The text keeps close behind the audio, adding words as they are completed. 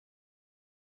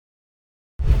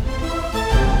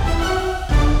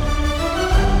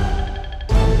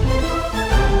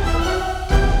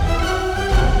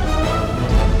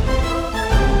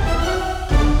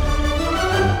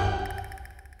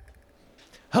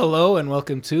Hello and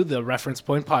welcome to the Reference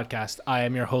Point Podcast. I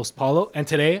am your host, Paulo, and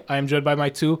today I am joined by my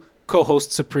two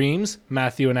co-host supremes,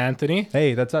 Matthew and Anthony.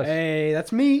 Hey, that's us. Hey,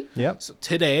 that's me. Yep. So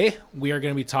today we are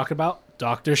going to be talking about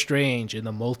Doctor Strange in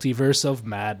the Multiverse of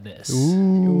Madness.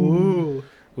 Ooh.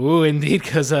 Ooh, indeed,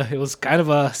 because it was kind of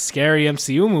a scary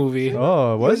MCU movie.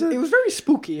 Oh, was it? It was very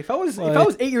spooky. If I was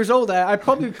 8 years old, I'd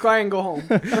probably cry and go home.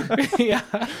 Yeah.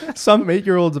 Some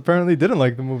 8-year-olds apparently didn't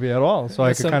like the movie at all, so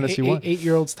I could kind of see why.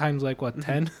 8-year-olds times like what,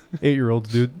 10? 8-year-olds,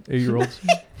 dude. 8-year-olds.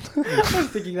 I was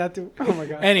thinking that too. Oh my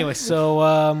god. Anyway,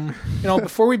 so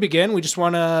before we begin, we just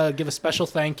want to give a special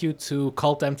thank you to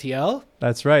Cult MTL.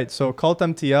 That's right. So Cult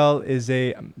MTL is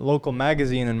a local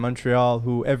magazine in Montreal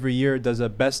who every year does a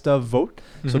best of vote.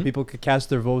 So people could cast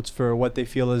their votes for what they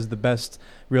feel is the best,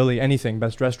 really anything,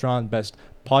 best restaurant, best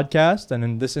podcast. And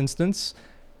in this instance,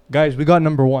 guys, we got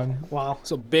number one. Wow.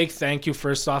 So big thank you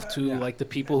first off to like the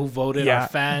people who voted, our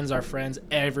fans, our friends,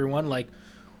 everyone. Like,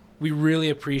 we really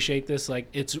appreciate this. Like,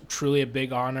 it's truly a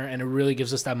big honor, and it really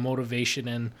gives us that motivation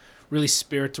and really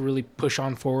spirit to really push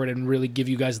on forward and really give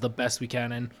you guys the best we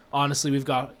can. And honestly, we've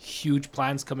got huge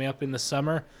plans coming up in the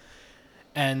summer,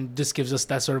 and this gives us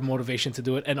that sort of motivation to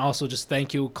do it. And also just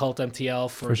thank you, Cult MTL,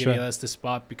 for giving us this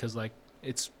spot, because like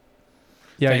it's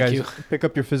Thank you. Guys, pick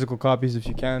up your physical copies if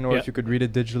you can, or if you could read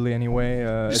it digitally anyway.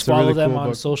 Just it's a follow really them cool on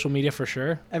book. social media for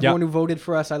sure. Everyone who voted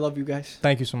for us, I love you guys.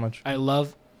 Thank you so much. I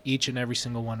love each and every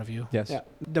single one of you. Yes. Yeah.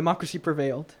 Democracy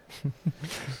prevailed.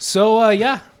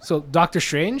 So so Doctor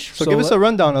Strange. So give us a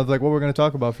rundown of like what we're going to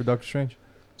talk about for Doctor Strange.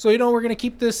 So, we're going to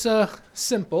keep this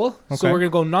simple. Okay. So we're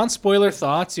going to go non-spoiler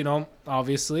thoughts,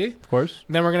 obviously. Of course.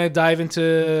 Then we're going to dive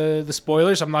into the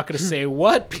spoilers. I'm not going to say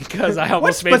what, because I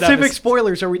almost made what that specific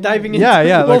spoilers are we diving into?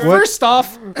 Yeah. Well, like what? first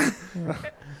off, we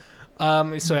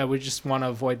just want to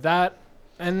avoid that.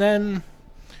 And then,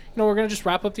 we're going to just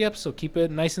wrap up the episode. Keep it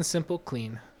nice and simple,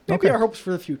 clean. Maybe our hopes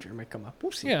for the future might come up.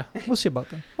 We'll see. Yeah. We'll see about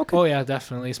that. Okay. Oh, yeah,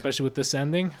 definitely, especially with this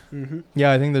ending.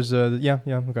 Yeah, I think there's okay.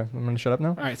 I'm going to shut up now.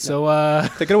 All right, so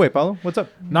Take it away, Paulo. What's up?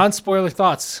 non-spoiler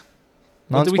thoughts.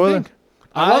 What do we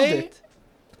Non-spoiler? think?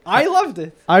 I loved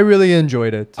it. I really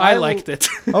enjoyed it. I liked it.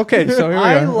 Okay, so here we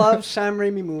I are. love Sam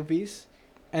Raimi movies.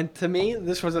 And to me,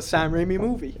 this was a Sam Raimi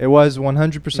movie. It was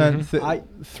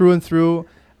 100% through and through,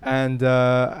 and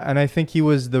I think he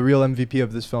was the real MVP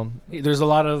of this film. There's a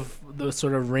lot of the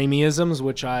sort of Raimi-isms,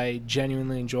 which I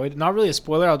genuinely enjoyed. Not really a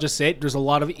spoiler, I'll just say it. There's a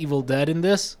lot of Evil Dead in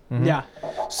this. Mhm. Yeah.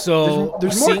 So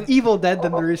There's more Evil Dead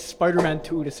than there is Spider-Man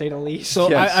 2, to say the least. So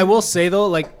Yes. I will say, though,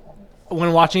 like,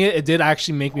 when watching it, it did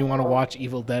actually make me want to watch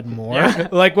Evil Dead more. Yeah.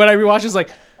 Like, when I rewatch, it's like,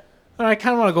 I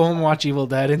kind of want to go home and watch Evil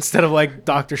Dead instead of, like,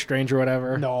 Doctor Strange or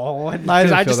whatever. No. I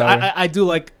Because didn't feel that way. I do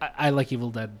like, I like Evil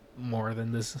Dead more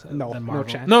than this. No, than no Marvel.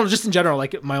 chance. No, just in general,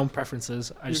 like, my own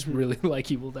preferences. I just really like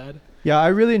Evil Dead. Yeah, I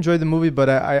really enjoyed the movie, but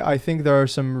I think there are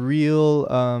some real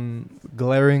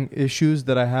glaring issues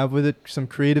that I have with it, some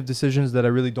creative decisions that I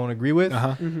really don't agree with.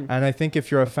 Uh-huh. And I think if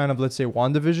you're a fan of, let's say,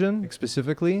 WandaVision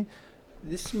specifically,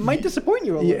 This might disappoint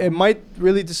you a little. it might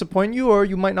really disappoint you, or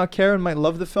you might not care and might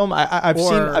love the film.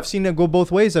 I've seen it go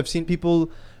both ways. I've seen people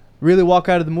really walk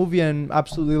out of the movie and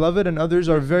absolutely love it, and others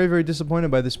are very, very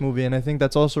disappointed by this movie. And I think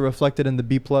that's also reflected in the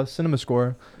B+ cinema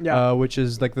score, which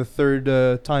is like the third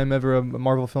time ever a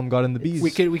Marvel film got in the Bs.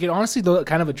 We could honestly, though,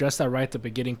 kind of address that right at the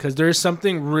beginning, because there's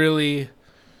something really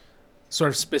sort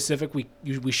of specific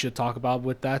we should talk about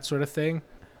with that sort of thing.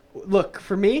 Look,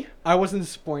 for me, I wasn't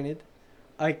disappointed.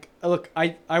 I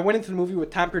went into the movie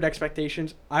with tempered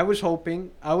expectations. I was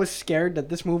scared that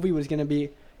this movie was going to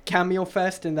be cameo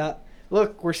fest, and that,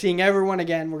 look, we're seeing everyone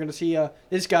again. We're going to see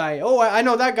this guy. Oh, I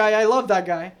know that guy. I love that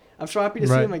guy. I'm so happy to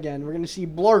see him again. We're going to see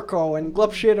Blorko and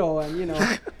Glupshido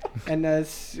and, and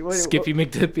Skippy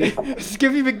McDippy.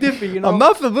 Skippy McDippy, I'm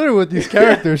not familiar with these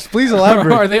characters. Please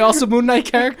elaborate. Are they also Moon Knight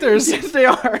characters? Yes, they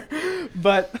are.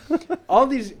 But all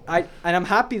these, I'm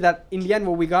happy that in the end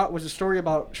what we got was a story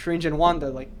about Strange and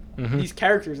Wanda, like these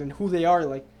characters and who they are.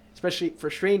 Like, especially for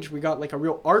Strange, we got like a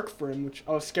real arc for him, which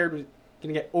I was scared was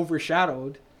gonna get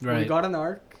overshadowed. Right. We got an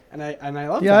arc, and I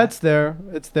love that. Yeah, it's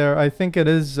there. I think it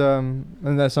is,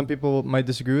 and that some people might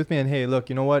disagree with me. And hey, look,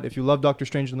 you know what? If you love Doctor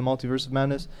Strange in the Multiverse of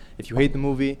Madness, if you hate the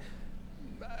movie,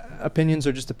 opinions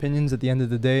are just opinions. At the end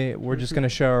of the day, we're just gonna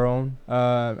share our own,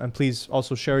 and please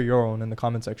also share your own in the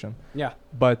comment section. Yeah.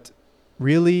 But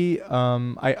really,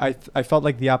 I felt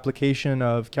like the application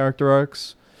of character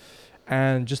arcs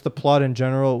and just the plot in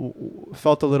general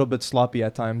felt a little bit sloppy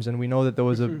at times, and we know that there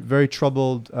was a very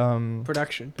troubled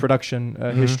production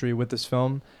history with this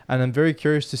film, and I'm very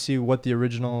curious to see what the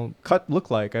original cut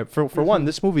looked like. For one,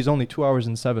 this movie is only 2 hours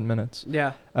and 7 minutes.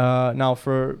 Yeah. Now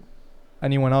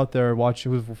anyone out there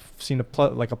watching who's seen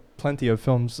plenty of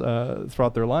films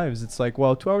throughout their lives, it's like,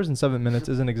 well, 2 hours and 7 minutes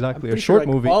isn't exactly a short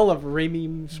movie. All of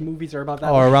Raimi's movies are about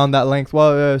that. Or around that length.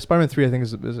 Well, Spider-Man 3 I think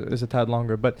is a tad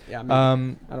longer, but yeah,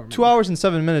 I don't 2 hours and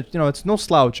 7 minutes, it's no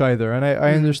slouch either, and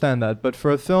I understand that. But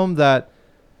for a film that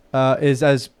is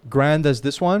as grand as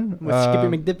this one, with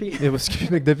Skippy McDippy. It was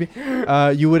Skippy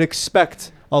McDippy. You would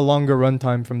expect a longer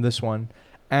runtime from this one,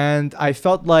 and I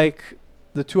felt like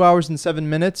the 2 hours and 7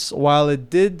 minutes, while it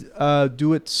did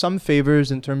do it some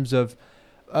favors in terms of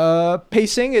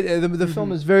pacing, the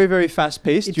film is very, very fast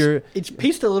paced. It's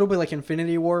paced a little bit like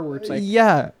Infinity War, where it's like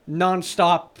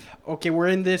non-stop. Okay, we're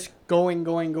in this going.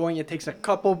 It takes a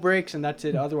couple breaks and that's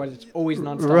it. Otherwise, it's always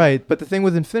non-stop. Right, but the thing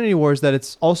with Infinity War is that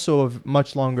it's also a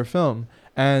much longer film,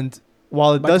 and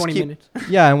while it does 20 keep minutes.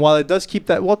 and while it does keep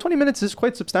that 20 minutes is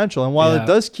quite substantial, and while it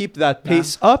does keep that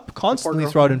pace up constantly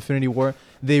throughout Infinity War,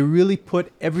 they really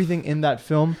put everything in that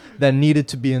film that needed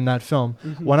to be in that film.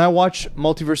 When I watch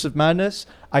Multiverse of Madness,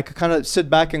 I could kind of sit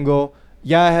back and go,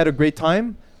 yeah, I had a great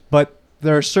time, but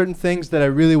there are certain things that I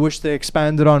really wish they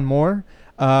expanded on more,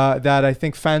 that I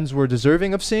think fans were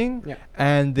deserving of seeing,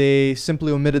 and they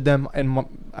simply omitted them, and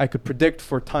I could predict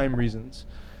for time reasons.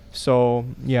 So,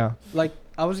 yeah. Like,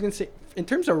 I was going to say, in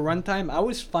terms of runtime, I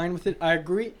was fine with it. I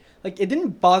agree. Like, it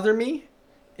didn't bother me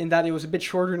in that it was a bit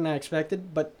shorter than I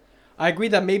expected, but I agree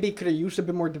that maybe it could have used a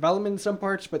bit more development in some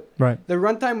parts, but the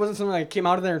runtime wasn't something I came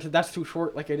out of there and said, that's too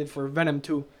short, like I did for Venom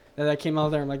 2. That I came out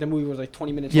of there and like the movie was like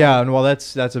 20 minutes long. And well,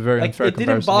 that's a very unfair comparison. It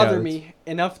didn't bother me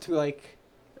enough to like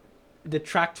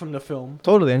detract from the film.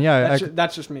 Totally, and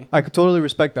that's just me. I could totally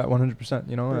respect that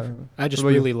 100%. I just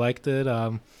really liked it.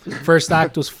 First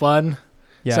act was fun.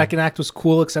 Second act was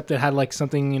cool, except it had like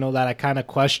something that I kind of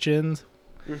questioned.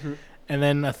 And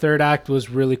then a third act was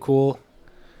really cool.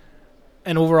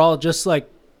 And overall, just like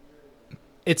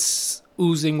it's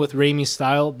oozing with Raimi's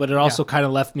style, but it also kind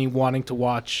of left me wanting to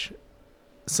watch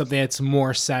something that's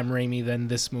more Sam Raimi than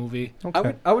this movie.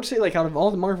 Okay. I would say like out of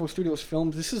all the Marvel Studios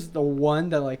films, this is the one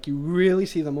that like you really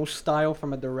see the most style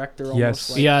from a director. Yes.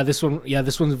 Almost,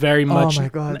 this one's very much. Oh my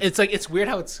God. It's weird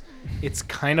how it's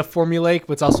kind of formulaic,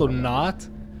 but it's also not.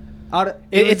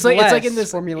 It's like in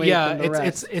this formulaic. Yeah, than the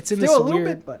it's rest. in Still this a little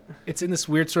weird. bit, but It's in this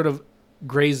weird sort of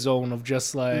gray zone of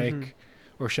just like.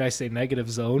 Or should I say negative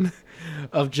zone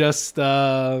of just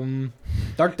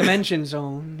dark dimension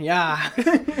zone. Yeah.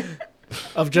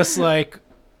 Of just like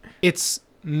it's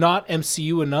not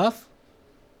MCU enough,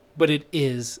 but it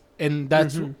is, and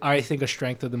that's I think a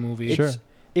strength of the movie.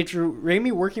 It's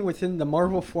Raimi working within the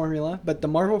Marvel formula, but the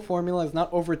Marvel formula is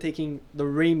not overtaking the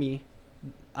Raimi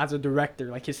as a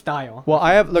director, like his style. Well,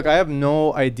 I have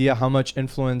no idea how much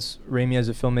influence Raimi as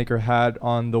a filmmaker had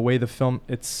on the way the film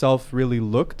itself really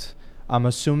looked. I'm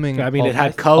assuming. I mean, it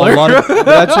had color. A lot of,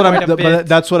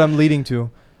 that's what I'm leading to.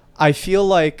 I feel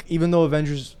like even though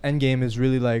Avengers Endgame is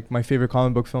really like my favorite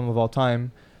comic book film of all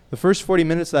time, the first 40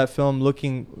 minutes of that film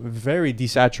looking very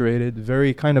desaturated,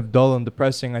 very kind of dull and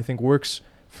depressing, I think works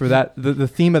for that the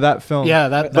theme of that film. Yeah,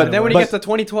 but then when you get to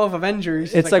 2012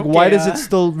 Avengers, it's like okay, why does it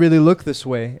still really look this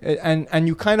way? And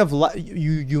you kind of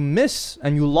you miss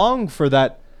and you long for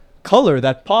that color,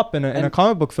 that pop in a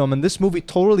comic book film, and this movie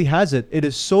totally has it. It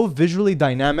is so visually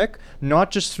dynamic, not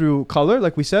just through color,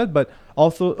 like we said, but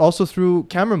also through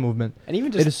camera movement. And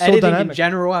even just editing in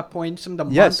general at points, some of the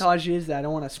montages that I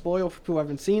don't want to spoil for people who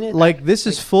haven't seen it. Like this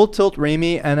is full tilt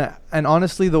Raimi, and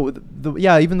honestly,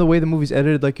 even the way the movie's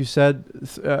edited, like you said,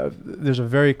 there's a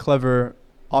very clever,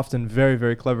 often very,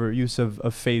 very clever use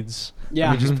of fades.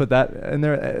 Yeah. Let me just put that in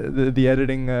there. The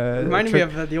editing. Reminded me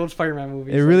of the old Spider-Man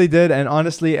movie. It really did. And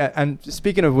honestly, and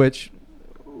speaking of which,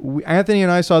 Anthony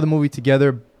and I saw the movie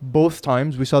together both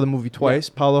times. We saw the movie twice.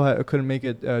 Yeah. Paolo couldn't make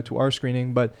it to our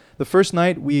screening. But the first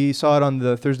night, we saw it on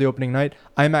the Thursday opening night,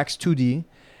 IMAX 2D.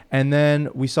 And then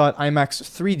we saw it IMAX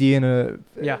 3D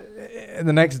in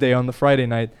the next day on the Friday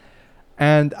night.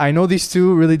 And I know these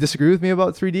two really disagree with me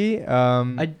about 3D.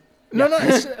 No.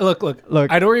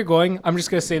 Look. I know where you're going. I'm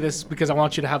just gonna say this because I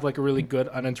want you to have like a really good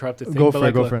uninterrupted thing. Go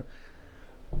for it.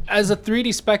 As a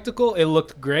 3D spectacle, it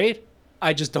looked great.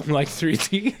 I just don't like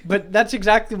 3D. But that's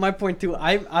exactly my point too.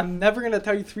 I'm never gonna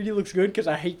tell you 3D looks good because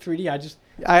I hate 3D.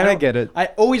 I get it. I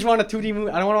always want a 2D movie.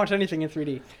 I don't want to watch anything in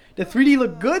 3D. The 3D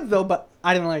looked good though, but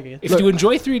I didn't like it. If you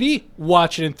enjoy 3D,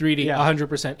 watch it in 3D,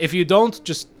 100%. If you don't,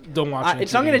 just don't watch it.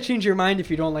 It's not gonna change your mind if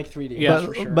you don't like 3D. Yeah, that's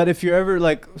for sure. But if you're ever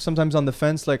like sometimes on the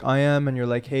fence, like I am, and you're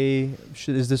like, hey,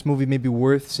 is this movie maybe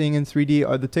worth seeing in 3D?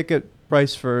 Or the ticket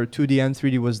price for 2D and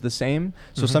 3D was the same.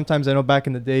 So sometimes I know back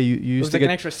in the day you used was to like get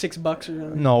an extra $6 or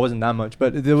something. No, it wasn't that much,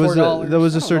 but there was $4. there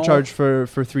was I a don't surcharge for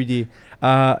 3D.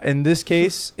 In this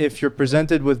case, if you're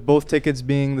presented with both tickets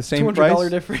being the same $200 price,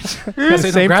 difference.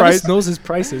 same Gravis price. knows his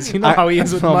prices. You know how he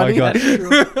is with Oh my money. God. That's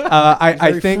true. I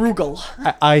Very think frugal.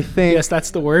 I think Yes,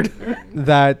 that's the word.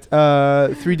 that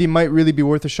 3D might really be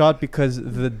worth a shot because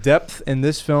the depth in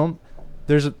this film,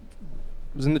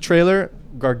 was in the trailer,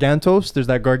 Gargantos. There's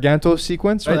that Gargantos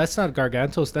sequence, Oh, right? that's not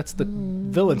Gargantos. That's the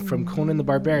villain from Conan the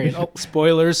Barbarian. Oh,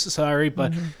 spoilers. Sorry,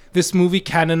 but this movie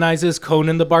canonizes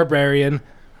Conan the Barbarian,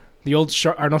 the old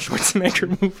Arnold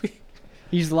Schwarzenegger movie.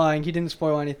 He's lying. He didn't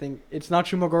spoil anything. It's not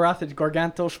Shumagorath, it's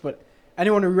Gargantos, but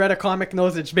anyone who read a comic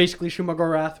knows it's basically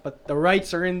Shumagorath, but the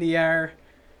rights are in the air.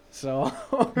 So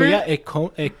But yeah, it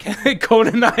canonized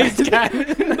Conan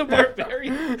the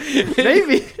Barbarian.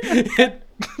 maybe.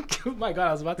 Oh my God,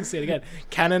 I was about to say it again.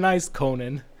 Canonized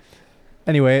Conan.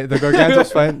 Anyway, the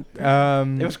Gargantos fight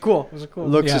It was cool. It was cool.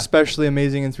 looks Yeah. especially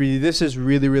amazing in 3D. This is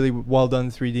really, really well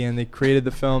done 3D, and they created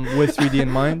the film with 3D in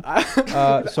mind.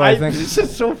 So I think this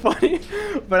is so funny,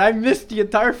 but I missed the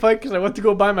entire fight because I went to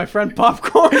go buy my friend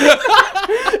popcorn.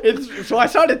 So I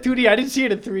saw it in 2D. I didn't see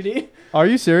it in 3D. Are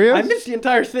you serious? I missed the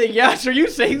entire thing. Yeah. So you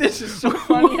saying this is so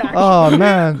funny? Actually. Oh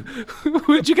man.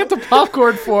 Who'd you get the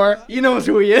popcorn for? He knows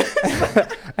who he is.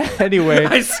 Anyway,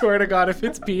 I swear to God, if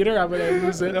it's Peter, I'm gonna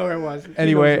lose it. No, it wasn't. He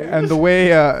anyway, knows who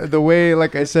he and the way,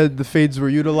 like I said, the fades were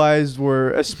utilized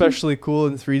were especially cool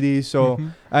in 3D. So,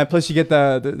 plus you get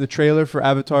the trailer for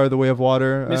Avatar: The Way of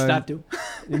Water. is. Missed that too.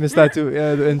 You missed that too,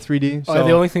 in 3D. So Oh,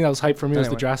 the only thing that was hype for me was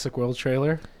the Anyway. Jurassic World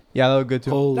trailer. yeah, that looked good too.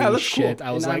 Holy That looks shit! cool.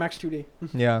 I was in like, IMAX 2D.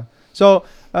 Yeah. So,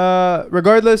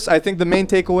 regardless, I think the main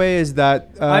takeaway is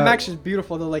that IMAX is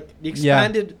beautiful though. Like the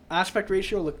expanded aspect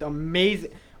ratio looked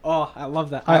amazing. Oh, I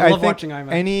love that. I love think watching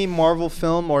IMAX. any Marvel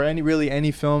film or any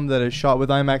film that is shot with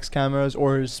IMAX cameras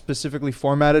or is specifically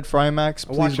formatted for IMAX,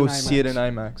 I'll watch please go in see it in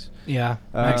IMAX. IMAX. yeah.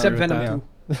 Except agree with Venom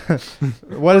that.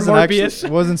 2. Wasn't Morbius.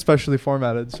 wasn't specially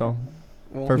formatted, so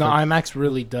Well, perfect. No, IMAX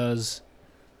really does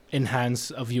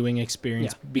enhance a viewing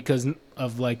experience Yeah. because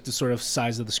of like the sort of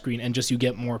size of the screen and just you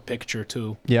get more picture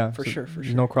too. yeah, For sure, for there's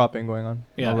sure. no cropping going on.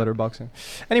 Yeah. No letterboxing.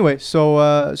 Anyway, so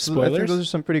I think Spoilers? those are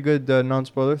some pretty good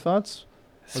non-spoiler thoughts.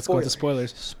 Let's go into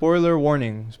spoilers. Spoiler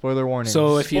warning. Spoiler warning.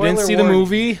 So if you didn't Spoiler see the warning.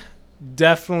 movie,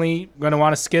 definitely gonna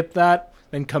want to skip that,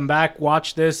 then come back,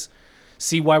 watch this,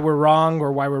 see why we're wrong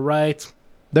or why we're right.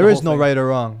 there the is whole no thing. right or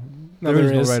wrong. No, there is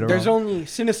there no is. right or There's wrong. only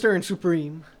Sinister and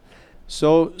Supreme.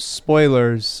 So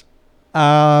spoilers.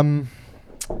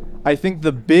 I think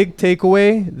the big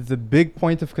takeaway, the big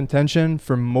point of contention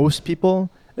for most people,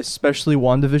 especially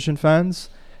WandaVision fans,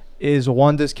 is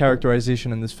Wanda's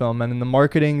characterization in this film. And in the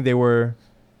marketing, they were,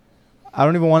 I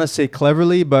don't even want to say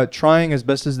cleverly, but trying as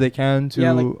best as they can to...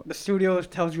 Yeah, like the studio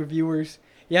tells reviewers,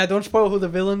 yeah, don't spoil who the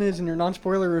villain is in your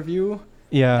non-spoiler review.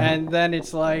 yeah. And then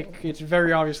it's like, it's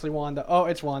very obviously Wanda. Oh,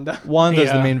 it's Wanda. Wanda's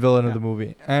the Yeah. main villain of Yeah. the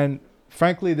movie. And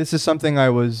frankly, this is something I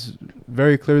was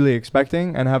very clearly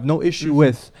expecting and have no issue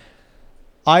with.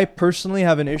 I personally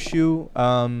have an issue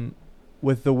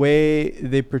with the way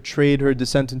they portrayed her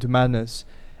descent into madness,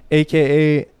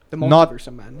 aka The Not- multiverse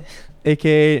of madness.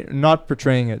 aka not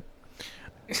portraying it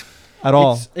at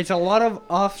all. It's a lot of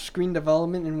off-screen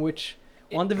development in which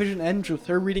WandaVision ends with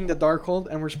her reading the Darkhold,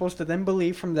 and we're supposed to then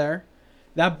believe from there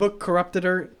that book corrupted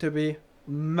her to be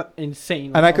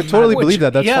insane. And I like, could mad. totally Which- believe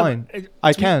that. That's yeah, fine. to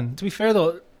I be- can. To be fair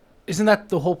though, isn't that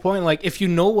the whole point? Like if you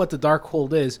know what the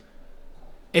Darkhold is,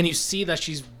 and you see that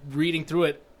she's reading through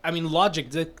it, I mean, logic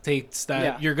dictates that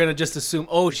Yeah. you're gonna just assume,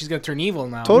 oh, she's gonna turn evil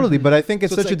now. Totally, but I think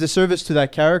it's So it's such a like- disservice to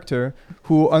that character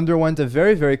who underwent a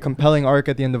very, very compelling arc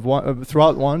at the end of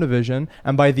throughout WandaVision,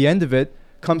 and by the end of it,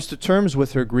 comes to terms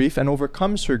with her grief and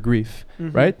overcomes her grief,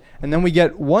 Mhm. right? And then we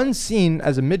get one scene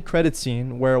as a mid-credit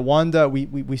scene where Wanda,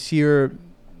 we see her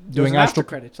doing after astral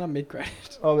credits, not mid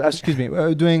credits. excuse me,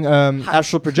 doing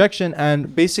astral projection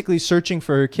and basically searching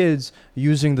for her kids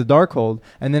using the Darkhold.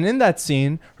 And then in that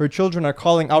scene, her children are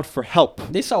calling out for help.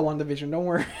 They saw WandaVision, don't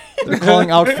worry. They're calling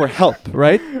out for help,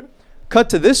 right? Cut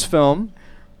to this film.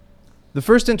 The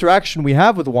first interaction we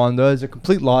have with Wanda is a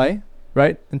complete lie,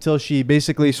 right? Until she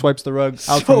basically swipes the rug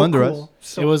out from under us.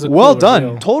 So It was a Well cool done.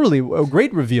 reveal. Totally. A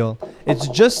great reveal. It's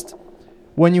just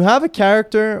when you have a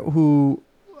character who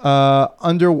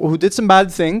who did some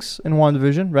bad things in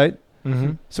WandaVision, right?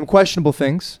 Mhm. Some questionable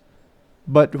things,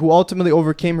 but who ultimately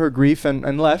overcame her grief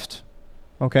and left,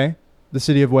 okay, the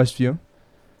city of Westview.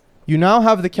 You now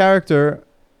have the character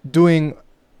doing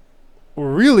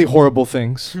really horrible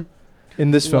things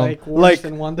in this film. Like worse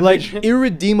than WandaVision.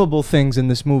 Irredeemable things in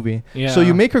this movie. Yeah. So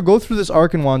you make her go through this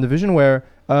arc in WandaVision where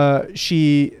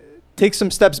she takes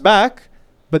some steps back,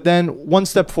 but then one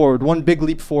step forward, one big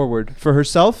leap forward for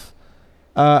herself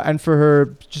and for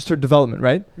her development,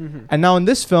 right? Mm-hmm. And now in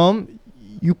this film,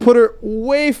 you put her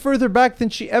way further back than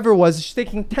she ever was. She's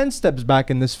taking 10 steps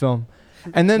back in this film.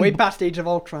 And then way past Age of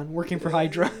Ultron, working for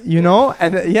Hydra. you know,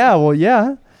 and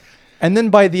and then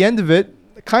by the end of it,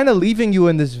 kind of leaving you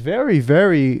in this very,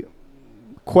 very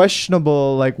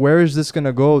questionable, like, where is this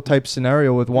gonna go type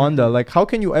scenario with Wanda. Like, how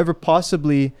can you ever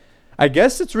possibly, I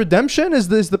guess it's redemption is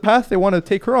the path they want to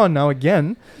take her on now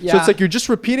again. So it's like you're just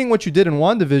repeating what you did in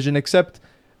WandaVision, except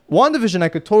WandaVision I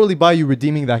could totally buy you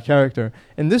redeeming that character.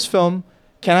 In this film,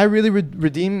 can I really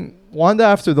redeem Wanda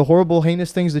after the horrible,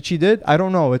 heinous things that she did? I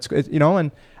don't know. It's you know, and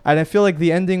I feel like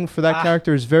the ending for that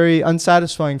character is very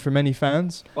unsatisfying for many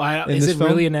fans. Well, is it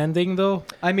really an ending though?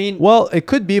 I mean, well, it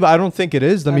could be, but I don't think it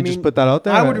is. Let me just put that out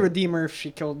there. I would redeem her if she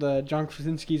killed John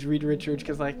Krasinski's Reed Richards,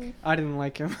 because like I didn't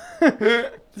like him.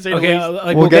 Okay,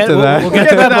 like, we'll get to that. We'll get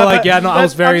to that. But like, yeah, no, I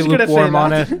was very lukewarm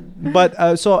on it.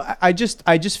 But so I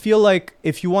just feel like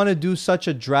if you want to do such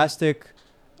a drastic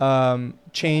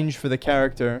change for the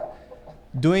character,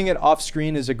 doing it off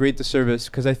screen is a great disservice,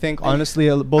 because I think honestly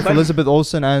both Elizabeth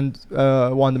Olsen and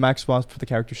Wanda Maximoff for the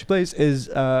character she plays is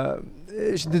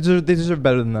they deserve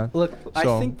better than that. Look, I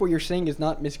think what you're saying is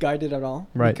not misguided at all,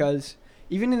 right? Because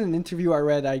even in an interview I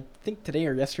read, I think today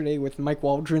or yesterday, with Mike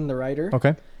Waldron, the writer,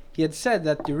 okay, he had said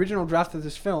that the original draft of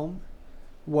this film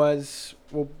was,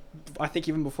 well, I think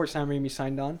even before Sam Raimi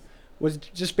signed on, was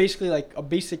just basically like a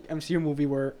basic MCU movie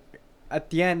where at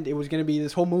the end it was going to be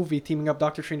this whole movie teaming up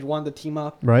Doctor Strange, Wanda team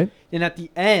up, right? And at the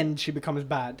end she becomes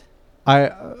bad.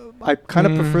 I kind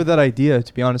of prefer that idea,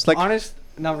 to be honest. Like,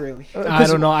 not really. I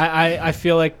don't know. I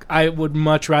feel like I would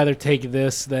much rather take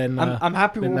this than. I'm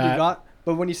happy with what we got.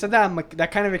 But when you said that, I'm like,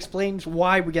 that kind of explains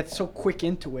why we get so quick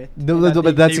into it.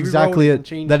 But that's exactly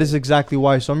it. That is exactly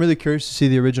why. So I'm really curious to see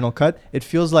the original cut. It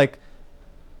feels like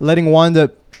letting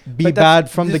Wanda be bad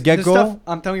from the get-go.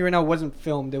 I'm telling you right now, it wasn't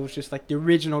filmed. It was just like the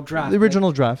original draft. The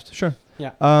original draft, sure.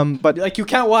 Yeah. But like, you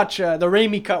can't watch the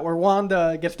Raimi cut where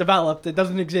Wanda gets developed. It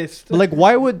doesn't exist. Like,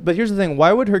 but here's the thing.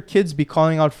 Why would her kids be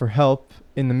calling out for help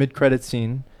in the mid-credit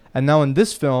scene? And now in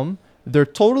this film, they're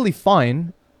totally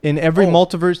fine in every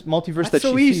multiverse that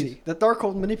so she easy. sees. The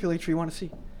Darkhold manipulator you want to see.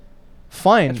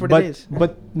 Fine, That's what it is.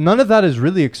 But none of that is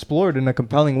really explored in a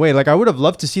compelling way. Like, I would have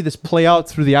loved to see this play out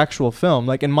through the actual film.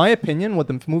 Like, in my opinion, what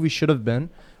the movie should have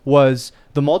been was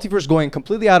the multiverse going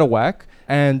completely out of whack,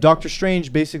 and Doctor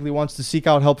Strange basically wants to seek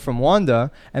out help from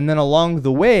Wanda, and then along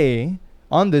the way,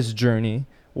 on this journey,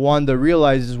 Wanda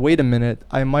realizes, wait a minute,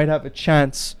 I might have a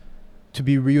chance to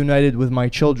be reunited with my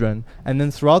children. And then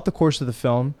throughout the course of the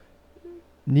film,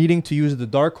 needing to use the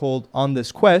Darkhold on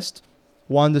this quest,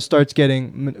 Wanda starts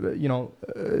getting,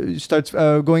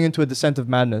 going into a descent of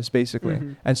madness, basically,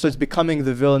 and starts becoming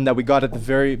the villain that we got at the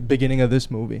very beginning of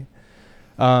this movie.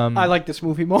 I like this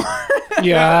movie more.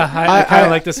 Yeah, I kind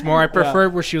of like this more. I prefer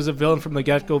where she was a villain from the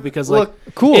get-go, because, like,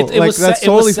 cool. That's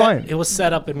totally fine. It was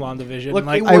set up in WandaVision. Look,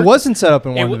 like, I wasn't set up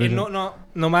in WandaVision.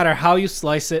 No matter how you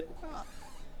slice it,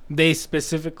 they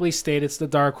specifically state it's the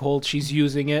Darkhold. She's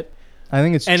using it. I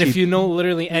think it's cheap. If you know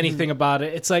literally anything about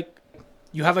it, it's like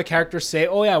you have a character say,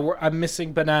 "Oh yeah, I'm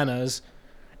missing bananas,"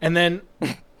 and then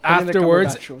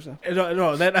afterwards,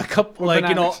 then a couple, like,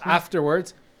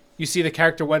 afterwards, you see the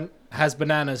character has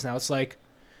bananas now. It's like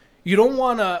you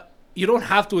don't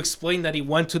have to explain that he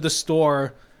went to the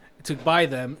store to buy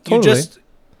them. Totally.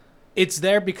 It's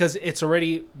there because it's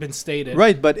already been stated.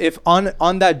 Right, but if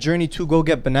on that journey to go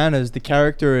get bananas, the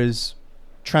character is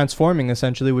transforming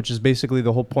essentially, which is basically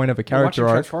the whole point of a character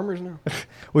arc. Transformers now.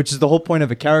 Which is the whole point of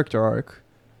a character arc,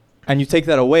 and you take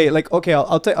that away. Like, okay,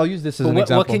 I'll use this as an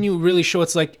example. What can you really show?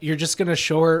 It's like you're just gonna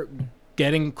show her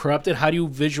getting corrupted. How do you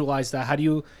visualize that? How do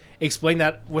you explain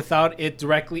that without it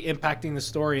directly impacting the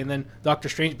story? And then Doctor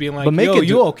Strange being like, "Yo,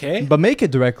 you okay?" But make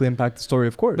it directly impact the story,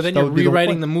 of course. But then you're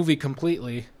rewriting the movie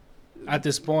completely. At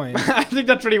this point, I think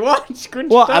that's what he wants.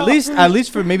 Well, at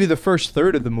least for maybe the first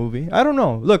third of the movie. I don't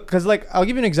know. Look, because, like, I'll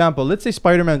give you an example. Let's say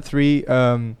Spider-Man 3,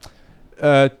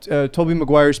 Tobey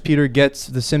Maguire's Peter gets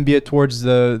the symbiote towards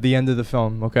the end of the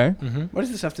film. Okay. What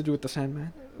does this have to do with the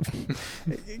Sandman?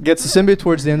 Gets the symbiote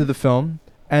towards the end of the film,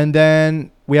 and then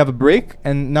we have a break,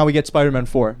 and now we get Spider-Man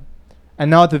 4,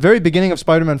 and now at the very beginning of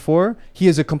Spider-Man 4, he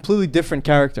is a completely different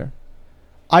character.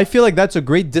 I feel like that's a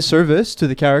great disservice to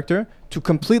the character to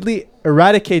completely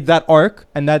eradicate that arc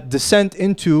and that descent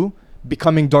into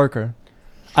becoming darker.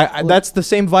 That's the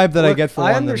same vibe that I get from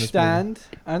I Wanda understand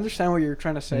what you're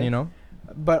trying to say. You know,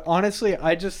 But honestly,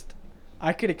 I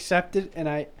could accept it,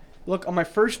 and look, on my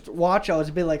first watch, I was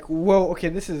a bit like, whoa, okay,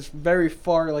 this is very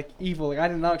far, like, evil. Like, I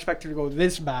did not expect her to go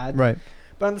this bad. Right.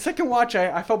 But on the second watch,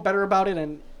 I felt better about it,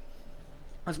 and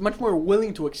I was much more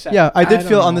willing to accept. Yeah, I did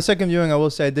feel know. on the second viewing. I will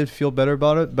say I did feel better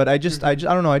about it, but I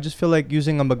don't know. I just feel like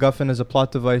using a MacGuffin as a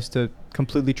plot device to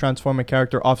completely transform a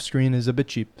character off screen is a bit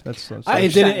cheap.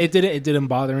 It didn't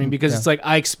bother me because it's like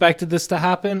I expected this to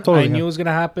happen. Totally, I knew it was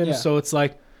gonna happen. Yeah. So it's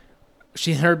like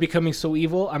her becoming so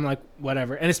evil. I'm like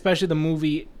whatever, and especially the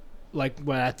movie, like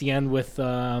at the end with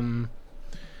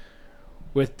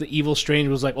the evil strange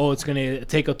was like, oh, it's gonna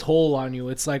take a toll on you.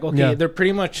 It's like, okay, they're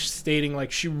pretty much stating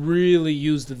like she really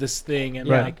used this thing, and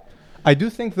like I do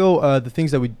think though the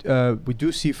things that we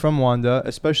do see from Wanda,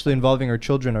 especially involving her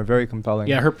children, are very compelling.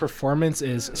 Yeah, her performance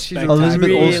is Elizabeth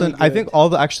really Olsen. good. I think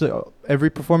every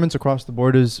performance across the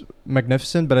board is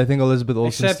magnificent, but I think Elizabeth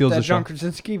Olsen Except steals the show. John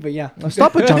Krasinski, but yeah.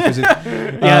 Stop with John Krasinski.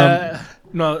 Yeah.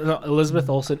 No, Elizabeth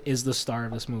Olsen is the star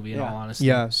of this movie, in all honesty.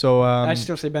 Yeah, so I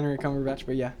still say Benedict Cumberbatch,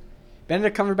 but yeah.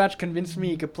 Benedict Cumberbatch convinced me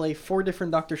he could play 4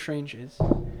 different Doctor Stranges.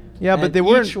 yeah, but And they each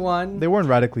weren't one. they weren't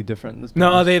radically different. let's be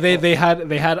No, honest. they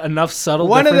had enough subtle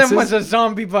One of differences. them was a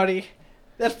zombie, buddy.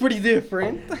 That's pretty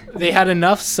different. They had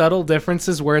enough subtle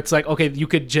differences where it's like, okay, you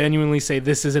could genuinely say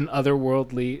this is an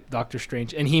otherworldly Doctor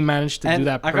Strange, and he managed to do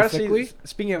that perfectly. I gotta say,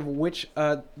 speaking of which,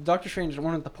 Doctor Strange, the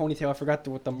one with the ponytail, I forgot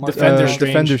what the mark. Defender was.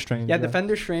 Strange. Defender Strange. Yeah,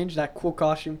 Defender Strange, that cool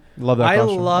costume. Love that I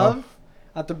costume. love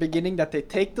at the beginning that they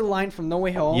take the line from No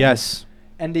Way Home. Yes.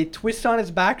 And they twist on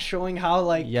his back, showing how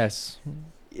like Yes.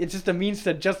 it's just a means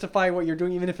to justify what you're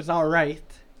doing, even if it's not right.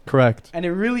 Correct. And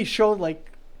it really showed like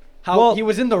how he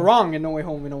was in the wrong in No Way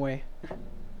Home in a way.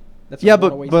 That's Yeah,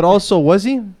 but also was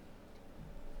he?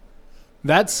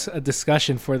 That's a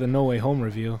discussion for the No Way Home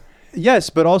review. Yes,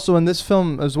 but also in this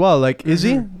film as well. Like, is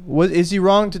he? Is he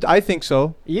wrong? I think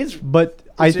so. he is. But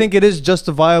I think it is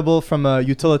justifiable from a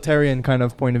utilitarian kind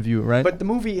of point of view, right? But the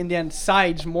movie in the end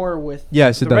sides more with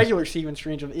yes, it the does. regular Stephen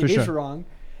Strange. It is sure. wrong,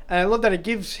 and I love that it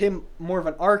gives him more of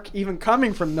an arc, even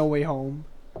coming from No Way Home.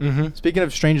 Mm-hmm. Speaking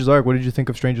of Strange's arc, what did you think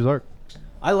of Strange's arc?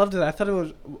 I loved it. I thought it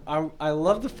was. I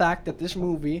love the fact that this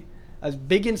movie, as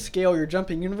big in scale, you're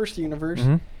jumping universe to universe,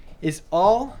 is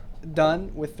all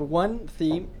done with one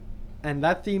theme, and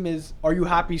that theme is: Are you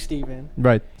happy, Steven?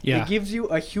 Right. Yeah. It gives you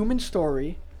a human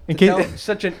story. In To case- tell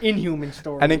such an inhuman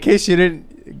story. And in case you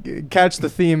didn't catch the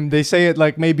theme, they say it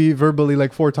like maybe verbally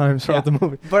like 4 times throughout the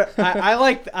movie. But I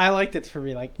liked it for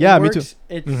me. Like Yeah, it me works. too.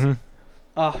 It's.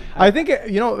 I think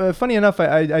funny enough,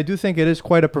 I do think it is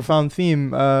quite a profound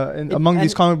theme among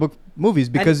these comic book movies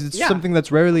because it's something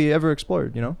that's rarely ever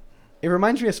explored. You know. It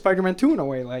reminds me of Spider-Man 2 in a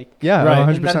way, like Yeah, Right.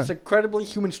 100%. and that's an incredibly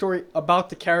human story about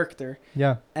the character,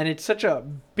 Yeah. and it's such a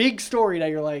big story that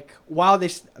you're like, wow, they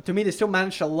still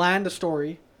managed to land a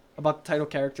story about the title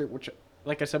character, which,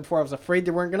 like I said before, I was afraid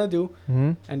they weren't gonna do,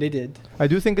 and they did. I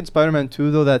do think in Spider-Man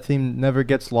 2, though, that theme never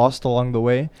gets lost along the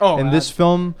way. Oh, in this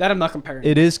film, that I'm not comparing.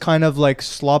 it is kind of like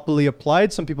sloppily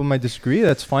applied. Some people might disagree.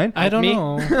 That's fine. I don't Me?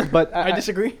 know. But I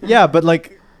disagree. Yeah, but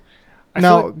like I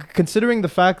now, feel considering the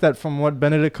fact that from what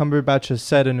Benedict Cumberbatch has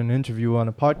said in an interview on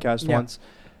a podcast once,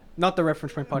 Not the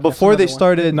reference point podcast. before they another one.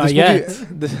 started, Not this yet.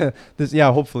 movie, this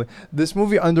hopefully this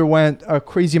movie underwent a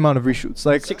crazy amount of reshoots,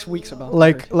 like 6 weeks about.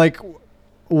 like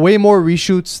way more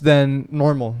reshoots than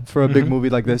normal for a big movie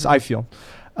like this. I feel.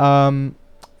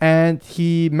 And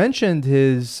he mentioned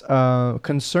his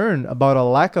concern about a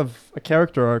lack of a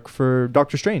character arc for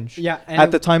Doctor Strange. Yeah,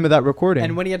 at the time of that recording.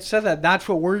 And when he had said that, that's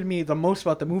what worried me the most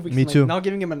about the movie. 'cause Me I'm like, too. Now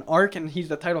giving him an arc and he's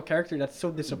the title character, that's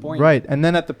so disappointing. Right, and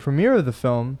then at the premiere of the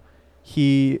film,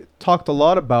 he talked a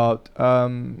lot about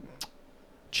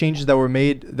changes that were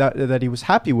made that he was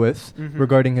happy with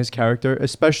regarding his character,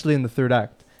 especially in the third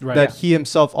act, Right. that he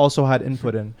himself also had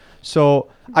input in. So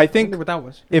I I think wonder what that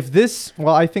was. if this,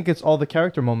 I think it's all the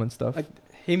character moment stuff. Like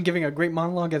him giving a great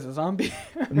monologue as a zombie.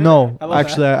 No, I love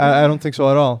actually, I don't think so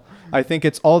at all. I think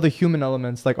it's all the human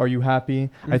elements, like, are you happy?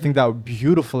 I think that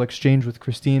beautiful exchange with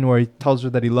Christine where he tells her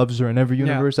that he loves her in every Yeah.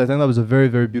 universe. I think that was a very,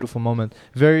 very beautiful moment.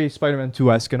 Very Spider-Man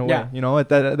 2-esque in a way. Yeah. You know,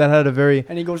 that had a very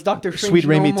And he goes, Doctor Strange, sweet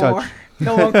Raimi no more. touch.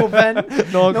 No Uncle Ben.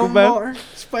 No Uncle Ben. more.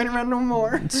 Spider-Man, no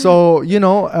more. So,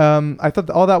 I thought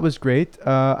all that was great.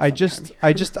 I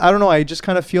don't know. I just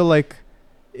kind of feel like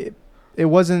it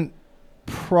wasn't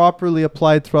properly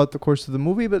applied throughout the course of the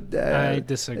movie, but I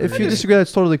disagree. if you disagree,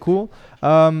 that's totally cool.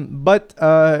 But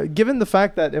given the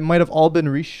fact that it might have all been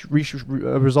a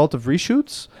result of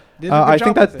reshoots, I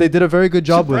think that they did a very good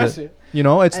job with it. You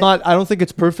know, it's not. I don't think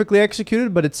it's perfectly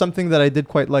executed, but it's something that I did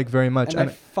quite like very much. And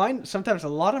I find sometimes a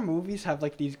lot of movies have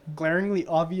like these glaringly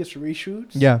obvious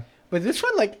reshoots. Yeah, But this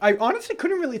one, like, I honestly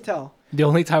couldn't really tell. The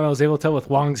only time I was able to tell with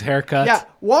Wong's haircut. Yeah,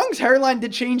 Wong's hairline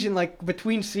did change in like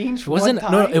between scenes. It wasn't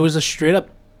no, it was a straight up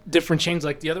different change.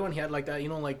 Like the other one, he had like that,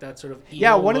 like that sort of.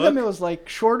 Yeah, one look. of them it was like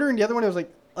shorter, and the other one it was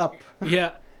like up.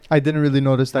 Yeah. I didn't really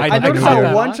notice that. I noticed caught it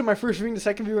that once in my first viewing. The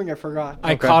second viewing, I forgot.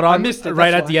 I caught on I missed it,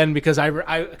 right that's at the why. end because I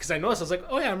noticed. I was like,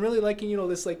 oh yeah, I'm really liking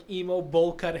this like emo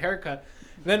bowl cut haircut.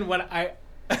 Then when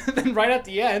then right at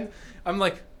the end, I'm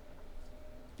like,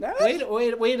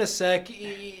 wait a sec,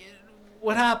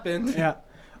 what happened? Yeah.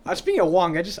 Speaking of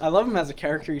Wong, I love him as a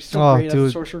character. He's so great as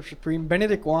a Sorcerer Supreme.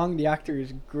 Benedict Wong, the actor,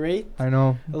 is great. I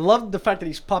know. I love the fact that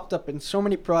he's popped up in so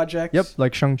many projects. Yep,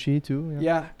 like Shang-Chi too.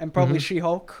 Yeah, and probably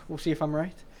She-Hulk. We'll see if I'm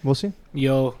right. We'll see.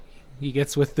 Yo, he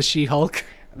gets with the She-Hulk.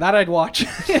 That I'd watch.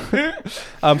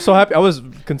 I'm so happy. I was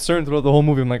concerned throughout the whole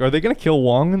movie. I'm like, are they gonna kill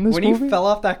Wong in this when movie? he fell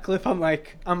off that cliff, I'm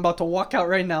like, I'm about to walk out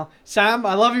right now. Sam,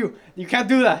 I love you. You can't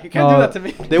do that. You can't do that to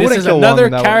me. They This wouldn't is kill another Wong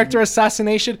in that character one.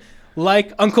 assassination,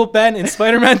 like Uncle Ben in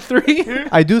Spider-Man 3.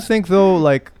 I do think though,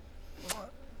 like,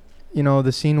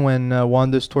 the scene when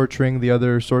Wanda's torturing the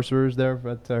other sorcerers there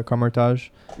at Kamartaj,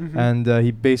 and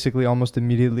he basically almost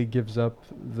immediately gives up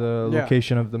the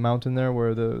location of the mountain there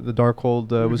where the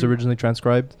Darkhold was originally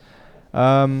transcribed.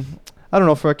 I don't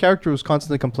know, for a character who's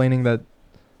constantly complaining that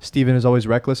Steven is always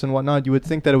reckless and whatnot, you would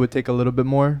think that it would take a little bit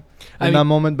more in that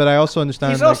moment, but I also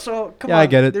understand. He's like, also, come on, I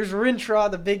get it. There's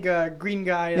Rintra, the big green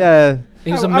guy. Yeah.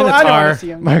 He was a I don't Minotaur. wanna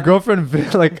see him, My yeah.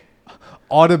 girlfriend, like,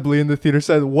 audibly in the theater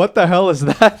said, "What the hell is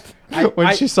that?"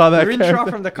 when she saw that Rintra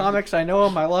character. from the comics, I know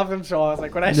him, I love him, so I was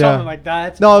like, when I saw him, I'm like,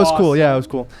 that's No, it was awesome. cool. Yeah, it was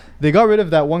cool. They got rid of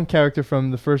that one character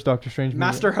from the first Doctor Strange movie.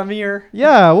 Master Hamir.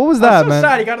 Yeah, what was That's that, so man?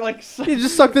 sad. He got like. He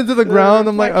just sucked into the The ground.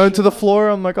 I'm like, to reflection. the floor.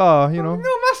 I'm like, oh, No,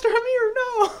 Master Hamir,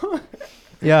 no.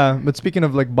 Yeah, but speaking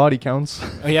of like body counts,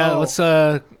 Oh, yeah, Oh.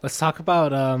 let's talk about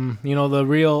the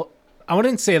real. I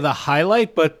wouldn't say the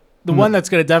highlight, but the one that's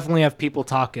gonna definitely have people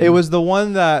talking. it was the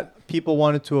one that people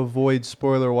wanted to avoid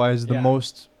spoiler-wise the Yeah.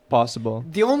 most possible.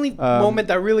 The only moment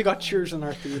that really got cheers in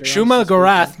our theater. Shuma honestly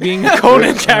Gorath being a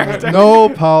Conan character. No,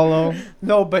 Paolo. speaking.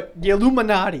 No, but the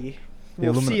Illuminati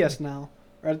will Illumi- see us now.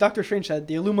 Or Doctor Strange said,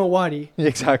 the Illuminati.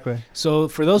 Exactly. So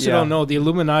for those who Yeah. don't know, the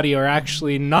Illuminati are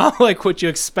actually not like what you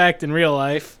expect in real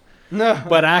life, No.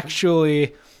 but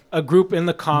actually a group in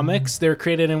the comics. They're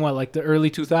created in what, like the early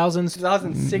 2000s?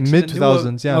 2006. Mid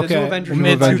 2000s, yeah. The new Okay, Avengers. New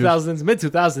mid Avengers. 2000s. Mid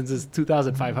 2000s is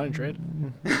 2500.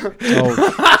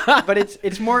 Oh, But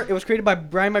it's more. It was created by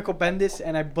Brian Michael Bendis,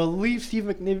 and I believe Steve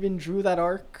McNiven drew that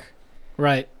arc.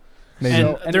 Right. maybe.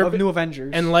 And So, and they're of New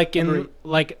Avengers. And like Agreed.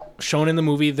 like shown in the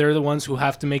movie, they're the ones who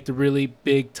have to make the really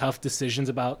big, tough decisions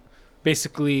about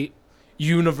basically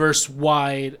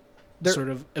universe-wide They're- sort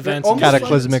of they're events. and almost like-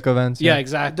 Cataclysmic events. Yeah,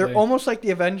 exactly. They're almost like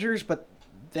the Avengers, but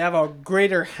they have a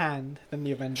greater hand than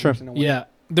the Avengers Sure. in a way. Yeah,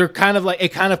 they're kind of like, it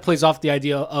kind of plays off the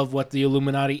idea of what the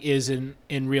Illuminati is in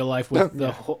real life with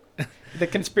the whole. The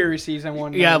conspiracies and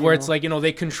whatnot. Yeah, you where know. it's like,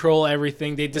 they control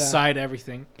everything, they decide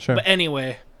everything. Sure. But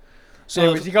anyway, so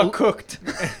Anyways, he got cooked.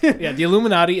 yeah, the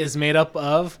Illuminati is made up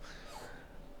of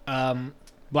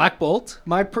Black Bolt.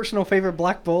 My personal favorite,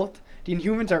 Black Bolt. The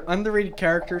Inhumans are underrated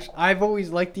characters. I've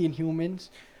always liked the Inhumans.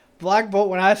 Black Bolt,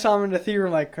 when I saw him in the theater,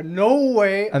 I'm like, no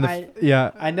way. And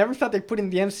I never thought they'd put in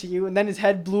the MCU, and then his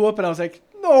head blew up, and I was like,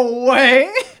 no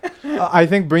way. I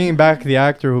think bringing back the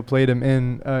actor who played him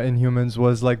in Inhumans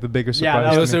was like the biggest Yeah, surprise. that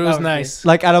to It me. was that was nice.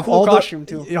 Like out of Cool all costume,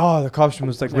 too. Oh, the costume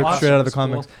was like The ripped costume straight out of the was cool.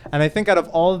 comics. And I think out of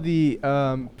all the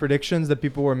predictions that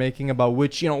people were making about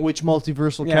which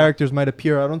multiversal Yeah. characters might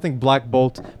appear, I don't think Black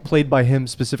Bolt, played by him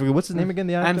specifically. What's his name again?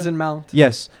 The actor. Anson Mount.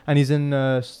 Yes, and he's in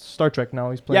Star Trek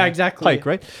now. He's playing. Yeah, exactly. Pike,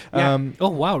 right? Yeah. Oh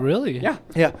wow, really? Yeah.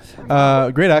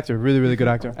 Yeah. Great actor. Really, really good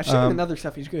actor. I've seen him in other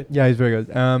stuff. He's good. Yeah, he's very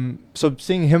good. So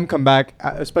seeing him come back,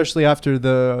 especially after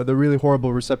the really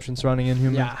horrible reception surrounding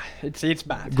Inhuman. Yeah, it's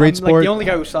bad. Great I'm like sport. the only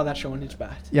guy who saw that show, and it's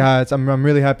bad. Yeah, I'm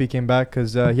really happy he came back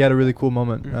because he had a really cool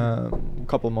moment,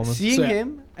 couple of moments. Seeing So-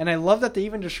 him, and I love that they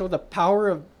even just show the power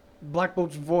of Black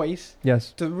Bolt's voice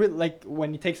Yes. to like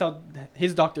when he takes out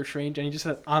his Doctor Strange and he just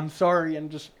says, "I'm sorry,"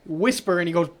 and just whisper, and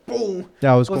he goes, "Boom!"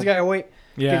 Yeah, it was Blows cool. the guy away.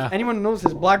 Yeah. If anyone knows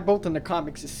this, Black Bolt in the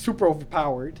comics is super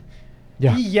overpowered.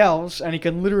 Yeah. He yells, and he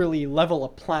can literally level a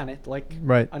planet, like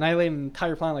Right. annihilate an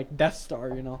entire planet, like Death Star.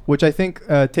 Which I think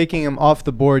taking him off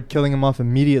the board, killing him off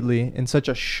immediately in such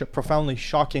a profoundly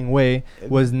shocking way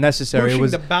was necessary. Pushing It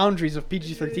was the boundaries of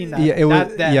PG-13. yeah, it was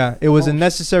it was a bullshit.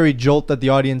 necessary jolt that the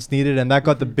audience needed, and that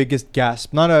got the biggest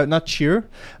gasp. Not cheer,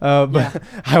 but Yeah.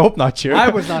 I hope not cheer. I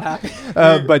was not happy.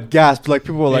 but gasp. Like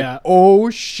people were like, Yeah. "Oh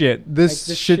shit, this Like,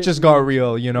 this shit shit just got moved."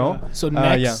 real," you know. So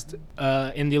yeah. next,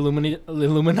 in the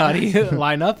Illuminati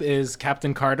lineup is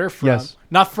Captain Carter from Yes.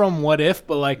 not from What If,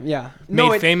 but like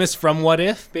made famous from What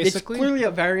If, basically. It's clearly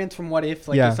a variant from What If.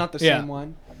 Like it's not the same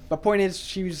one. But point is,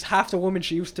 she was half the woman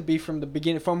she used to be from the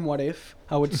beginning, from What If,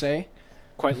 I would say.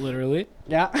 Quite literally.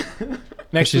 Yeah.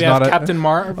 Next we have Captain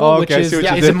Marvel, which is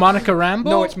is it Monica Rambeau?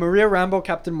 No, it's Maria Rambeau,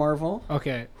 Captain Marvel.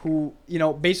 Okay. Who,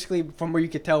 basically from where you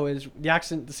could tell is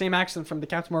the same accent from the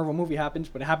Captain Marvel movie happens,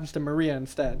 but it happens to Maria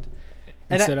instead.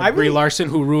 Instead of Brie Larson,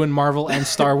 who ruined Marvel and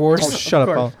Star Wars. Oh, shut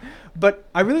up, Paul. But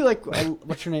I really like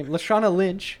what's her name, Lashana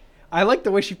Lynch. I like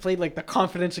the way she played like the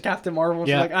confidence of Captain Marvel.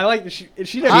 Yeah. So, like I like she did a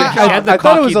good job. I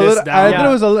thought it was a little. I thought it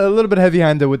was a little bit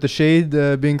heavy-handed with the shade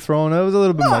being thrown. It was a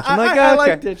little bit much. I'm like, I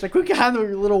liked it. It's like we can handle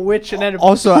your little witch and then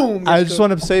also. Boom, I just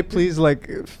want to say, please, like,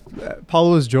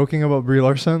 Paulo was joking about Brie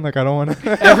Larson. Like, I don't want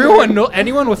to.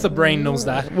 Anyone with a brain knows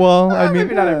that. Well, I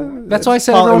mean, that's why I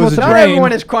said everyone with a brain. Not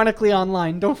everyone is chronically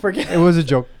online. Don't forget. It was a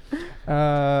joke.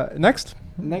 Next.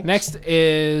 Next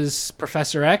is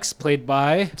Professor X, played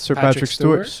by Sir Patrick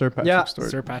Stewart. Sir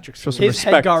Patrick Stewart. His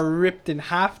head got ripped in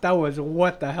half. That was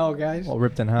what the hell, guys? Well,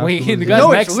 ripped in half. Wait, the guy's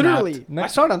neck it's literally. I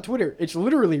saw it on Twitter. It's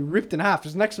literally ripped in half.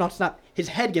 His neck's not snapped. His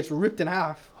head gets ripped in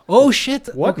half. Oh shit!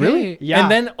 What? Okay. Really? Yeah. And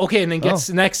then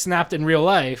gets neck snapped in real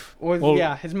life.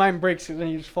 His mind breaks and then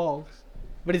he just falls.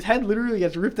 But his head literally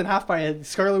gets ripped in half by a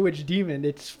Scarlet Witch demon.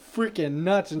 It's freaking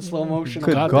nuts in slow motion.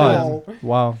 Good God!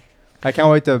 Wow! I can't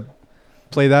wait to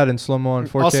play that in slow mo on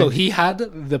 4K. Also, he had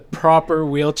the proper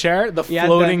wheelchair, the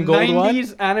floating gold one. The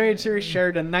 90s animated series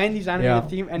shared a 90s animated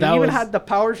theme, and he even had the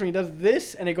powers when he does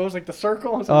this, and it goes like the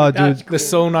circle. Oh, dude, cool. The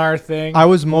sonar thing. I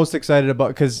was most excited about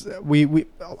because we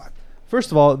first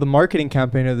of all, the marketing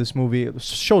campaign of this movie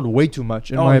showed way too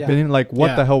much, in my opinion. Like,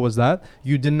 what the hell was that?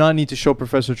 You did not need to show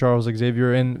Professor Charles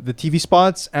Xavier in the TV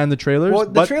spots and the trailers. Well,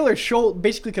 the trailer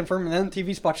basically confirmed, and then the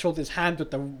TV spot showed his hand with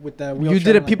the wheelchair. You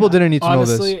did it. People didn't need to know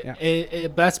this. Honestly,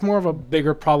 that's more of a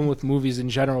bigger problem with movies in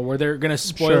general, where they're gonna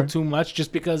spoil too much,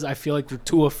 just because I feel like they're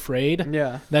too afraid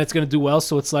that it's gonna do well.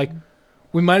 So it's like,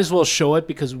 we might as well show it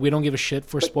because we don't give a shit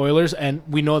for spoilers, and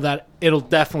we know that it'll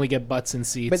definitely get butts in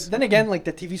seats. But then again, like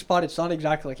the TV spot, it's not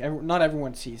exactly like not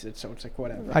everyone sees it, so it's like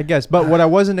whatever. I guess, but what I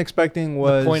wasn't expecting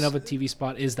was the point of a TV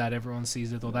spot is that everyone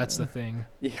sees it, though. That's the thing.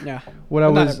 Yeah. What I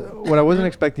wasn't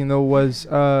expecting though was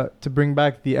to bring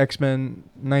back the X-Men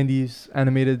 '90s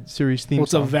animated series theme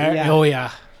song. Oh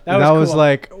yeah, that was cool.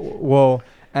 Like whoa.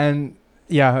 And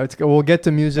yeah, we'll get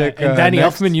to music. And Danny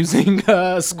Elfman using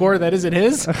a score that isn't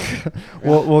his.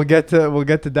 We'll get to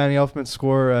Danny Elfman's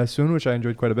score soon, which I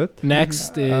enjoyed quite a bit.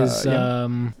 Next is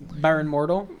Baron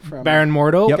Mordo. Baron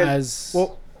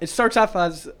Mordo it starts off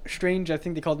as Strange. I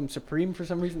think they called him Supreme for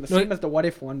some reason. Same as the What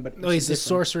If one, but he's the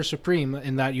Sorcerer Supreme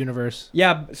in that universe.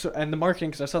 Yeah, and the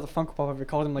marketing, because I saw the Funko Pop of it,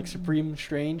 called him like Supreme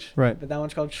Strange. Right. But that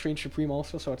one's called Strange Supreme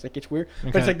also, so it's like it's weird.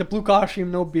 Okay. But it's like the blue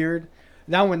costume, no beard.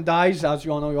 That one dies, as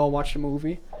you all know. You all watched the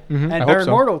movie. Mm-hmm. And Baron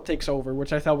Mordo takes over,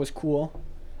 which I thought was cool.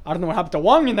 I don't know what happened to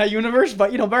Wong in that universe,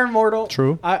 but Baron Mordo.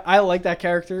 True. I like that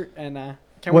character, and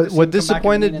can't wait to see what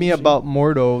disappointed me about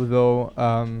Mordo, though,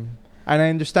 and I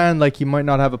understand like he might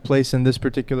not have a place in this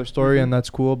particular story, and that's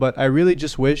cool. But I really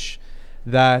just wish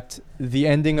that the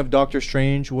ending of Doctor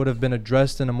Strange would have been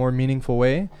addressed in a more meaningful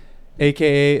way,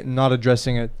 aka not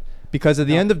addressing it, because at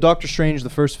the end of Doctor Strange, the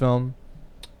first film,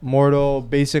 Mordo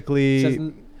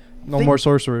basically no more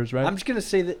sorcerers, right? I'm just gonna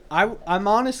say that I'm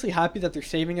honestly happy that they're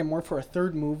saving it more for a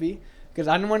third movie, because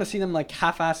I don't want to see them like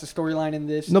half-ass the storyline in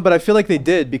this. No, but I feel like they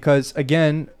did, because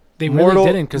again, they really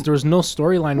didn't, because there was no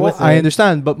storyline with it. I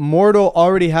understand, but Mordo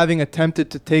already having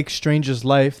attempted to take Strange's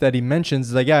life that he mentions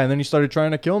is like, and then he started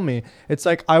trying to kill me. It's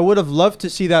like, I would have loved to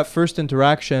see that first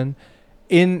interaction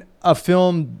in a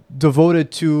film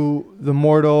devoted to the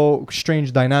Mordo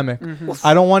Strange dynamic. Mm-hmm.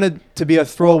 I don't want it to be a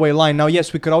throwaway line. Now,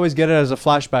 yes, we could always get it as a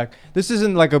flashback. This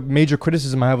isn't like a major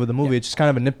criticism I have with the movie. It's just kind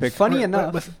of a nitpick. Funny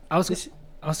enough, I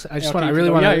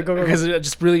really want to, because I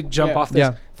just really jump off this.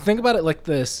 Yeah. Think about it like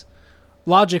this.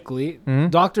 Logically,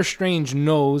 Doctor Strange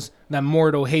knows that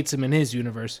Mordo hates him in his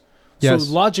universe. Yes.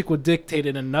 So logic would dictate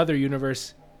in another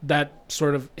universe that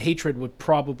sort of hatred would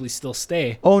probably still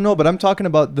stay. Oh, no, but I'm talking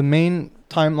about the main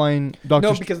timeline. I know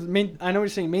what you're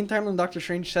saying. Main timeline Doctor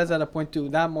Strange says at a point to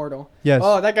that Mordo. Yes.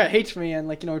 Oh, that guy hates me, and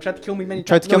tried to kill me many times.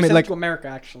 Tried to kill me, like, to America,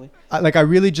 actually. I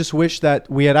really just wish that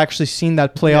we had actually seen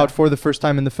that play out for the first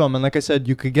time in the film. And like I said,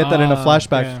 you could get that in a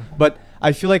flashback. But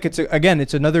I feel like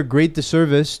it's another great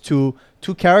disservice to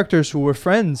two characters who were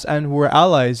friends and who were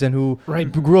allies and who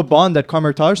grew a bond that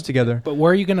Kamar-Taj together. But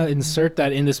where are you going to insert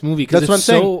that in this movie? Because that's what I'm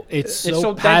saying. It's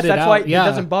so padded out. That's why it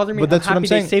doesn't bother me. But that's what I'm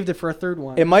saying. They saved it for a third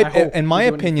one. In my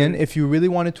opinion, if you really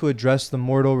wanted to address the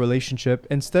Mordo relationship,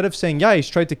 instead of saying, he's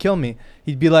tried to kill me,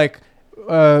 he'd be like,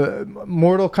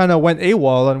 Mortal kind of went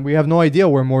AWOL, and we have no idea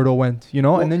where Mortal went, you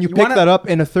know. Well, and then you you pick wanna- that up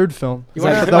in a third film. You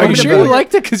wanna- That Are you would've sure been you better.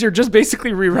 liked it? Because you're just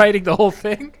basically rewriting the whole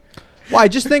thing. Well, I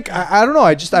just think I don't know.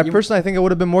 I You- personally think it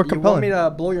would have been more You want compelling. me to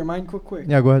blow your mind quick?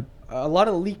 Yeah, go ahead. A lot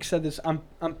of the leaks said this. I'm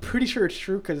pretty sure it's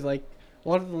true because like a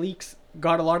lot of the leaks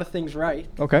got a lot of things right.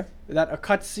 Okay. That a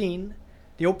cut scene,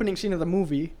 the opening scene of the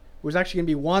movie, was actually gonna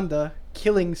be Wanda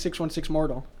killing 616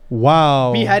 Mortal,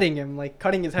 Wow. beheading him, like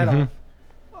cutting his head Mhm. off.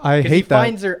 I Because he hate that.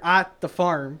 finds her at the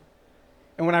farm,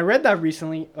 and when I read that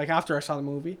recently, like after I saw the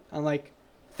movie, I'm like,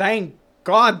 thank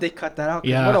God they cut that out. 'Cause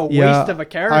Yeah. What a Yeah, waste of a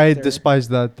character. I despise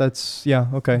that. That's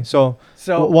okay. So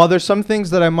So while there's some things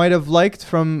that I might have liked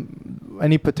from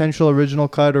any potential original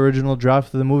cut, original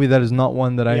draft of the movie, that is not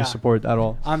one that I Yeah. support at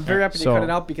all. I'm very happy So, they cut it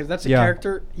out because that's a yeah.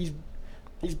 character.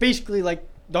 He's basically like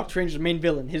Doctor Strange's main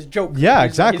villain, his Joker. Yeah,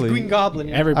 his exactly. Green Goblin.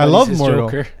 Yeah. Everybody's love his Mordo.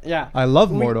 Joker. Yeah. I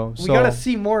love We- Mordo. We So gotta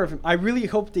see more of him. I really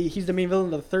hope he's the main villain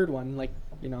of the third one. Like,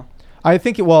 you know. I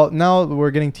think now we're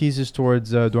getting teases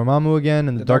towards Dormammu again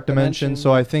and the Dark Dimension.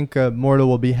 So I think Mordo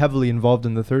will be heavily involved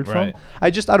in the third film. Right. I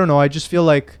don't know. I just feel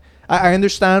like I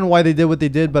understand why they did what they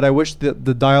did, but I wish that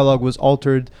the dialogue was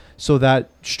altered so that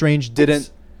Strange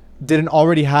didn't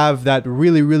already have that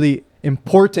really, really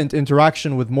important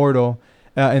interaction with Mordo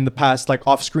in the past, like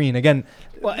off screen. Again,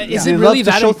 Well, is they it love really to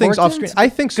that show important? things off screen. I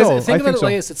think so. Think I about think it so.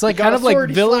 like this. It's like He got kind a of like sword,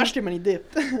 he villain. slashed him and he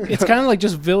dipped. It's kind of like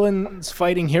just villains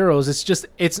fighting heroes. It's just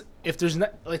if there's no,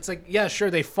 it's like yeah,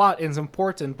 sure they fought and it's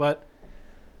important, but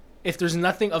if there's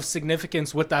nothing of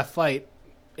significance with that fight,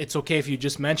 it's okay if you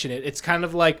just mention it. It's kind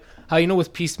of like how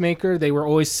with Peacemaker they were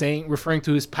always referring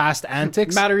to his past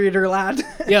antics. Matter Eater lad.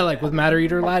 Yeah, like with Matter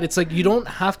Eater Lad, it's like you don't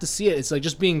have to see it. It's like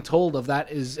just being told of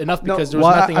that is enough No, because there's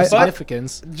well, nothing I- of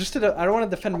significance. I don't want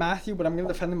to defend Matthew, but I'm gonna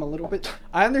defend him a little bit.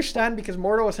 I understand because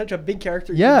Mordo is such a big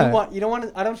character. Yeah. I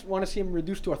don't want to see him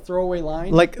reduced to a throwaway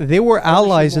line. Like they were Obviously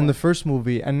allies in more. the first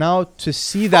movie, and now to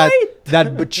see that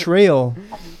betrayal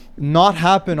not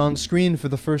happen on screen for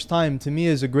the first time, to me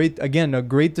is a great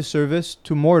disservice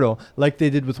to Mordo. Like they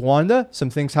did with Wanda, some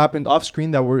things happened off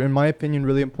screen that were, in my opinion,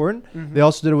 really important. Mhm. They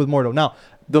also did it with Mordo. Now,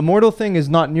 the Mordo thing is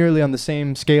not nearly on the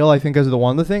same scale, I think, as the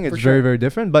Wanda thing. It's For sure. very, very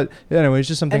different. But anyway, it's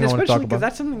just something And I want to especially talk because about.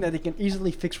 that's something that they can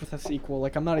easily fix with a sequel.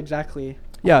 Like I'm not exactly.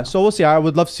 Yeah, so we'll see. I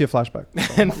would love to see a flashback.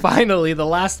 And finally, the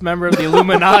last member of the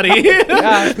Illuminati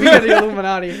Yeah, speaking of the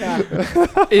Illuminati,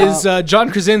 yeah. is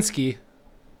John Krasinski.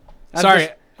 As Sorry,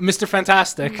 the- Mr.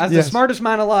 Fantastic. As Yes. the smartest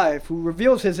man alive, who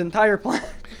reveals his entire plan.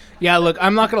 Yeah, look,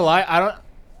 I'm not gonna lie.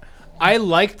 I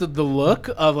liked the look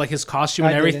of like his costume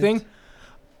and I everything. didn't.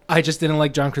 I just didn't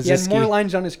like John He had Krasinski. more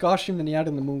lines on his costume than he had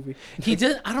in the movie. He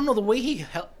did. I don't know the way he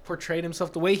portrayed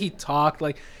himself, the way he talked,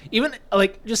 like even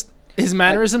like just his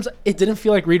mannerisms. It didn't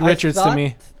feel like Reed Richards to thought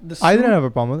me. the I suit- didn't have a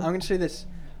problem with I'm it. gonna say this.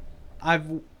 I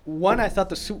thought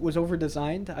the suit was over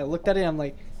designed. I looked at it. I'm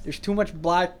like, there's too much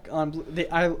black on.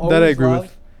 I always I agree love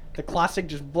with. the classic,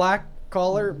 just black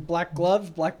collar, black gloves,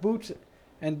 black boots,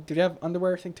 and do they have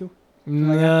underwear thing too? They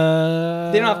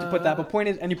don't have to put that. But point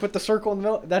is, and you put the circle in the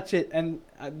middle. That's it. And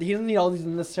he doesn't need all these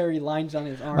unnecessary lines on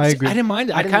his arms. I agree. I didn't mind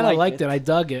it. I I didn't kind of like liked it. it. I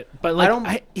dug it. But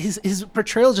like his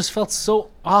portrayal just felt so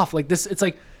off. Like this, it's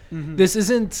like Mhm. this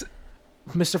isn't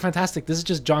Mr. Fantastic. This is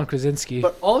just John Krasinski.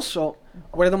 But also,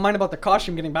 what I don't mind about the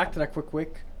costume, getting back to that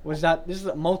quick, was that this is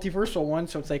a multiversal one,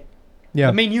 so it's like Yeah.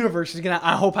 the main universe is gonna,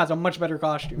 I hope, has a much better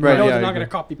costume. Right, I know yeah, they're I not agree.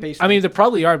 gonna copy paste. I mean, they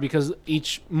probably are because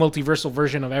each multiversal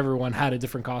version of everyone had a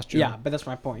different costume. yeah, but that's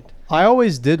my point. I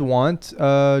always did want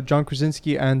John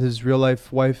Krasinski and his real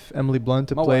life wife Emily Blunt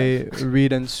to My play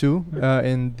Reed and Sue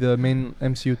in the main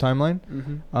MCU timeline.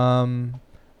 Mm-hmm.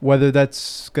 Whether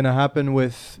that's gonna happen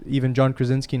with even John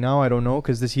Krasinski now, I don't know,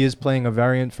 because he is playing a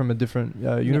variant from a different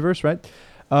universe, right?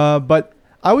 But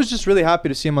I was just really happy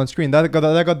to see him on screen. That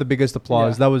got the biggest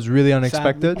applause. Yeah. That was really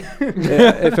unexpected.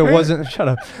 If it wasn't, shut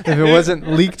up. If it wasn't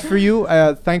leaked for you,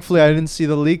 thankfully I didn't see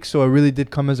the leak, so it really did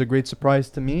come as a great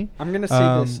surprise to me. I'm gonna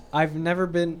say this.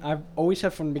 I've always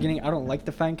said from the beginning, I don't like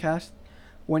the fan cast.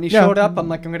 When he Yeah. showed up, I'm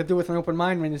like, I'm gonna do it with an open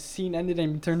mind. When his scene ended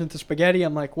and he turned into spaghetti,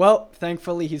 I'm like, well,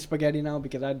 thankfully he's spaghetti now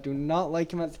because I do not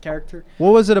like him as a character.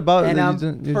 What was it about? And that you I'm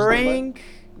didn't- you just- praying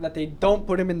that they don't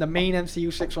put him in the main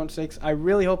MCU 616. I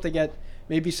really hope they get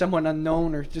maybe someone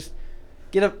unknown or just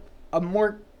get a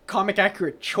more comic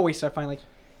accurate choice. I find like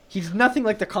he's nothing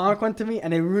like the comic one to me,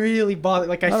 and it really bothered.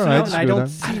 Like I I don't see know, I him and I disagree don't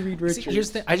with see Reed Richards. See, here's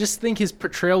the thing. I just think his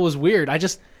portrayal was weird.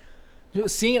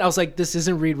 Seeing it, I was like, this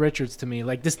isn't Reed Richards to me.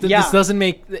 Like this doesn't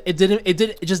make it.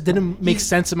 It just didn't make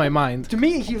sense in my mind. To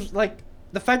me, he was like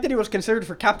the fact that he was considered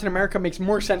for Captain America makes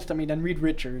more sense to me than Reed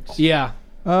Richards. Yeah,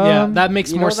 yeah, Um, that makes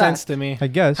you more know sense that. to me. I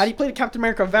guess. Had he played a Captain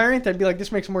America variant, I'd be like,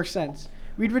 this makes more sense.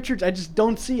 Reed Richards, I just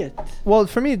don't see it. Well,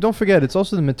 for me, don't forget, it's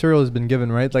also the material has been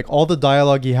given, right? Like all the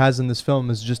dialogue he has in this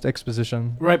film is just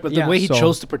exposition. Right, but the way he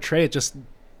chose to portray it just...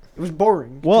 It was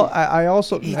boring. Well, I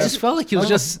also... He just felt like he was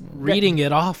just reading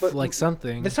it off like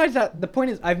something. Besides that, the point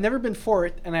is, I've never been for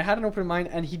it, and I had an open mind,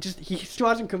 and he still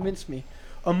hasn't convinced me.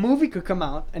 A movie could come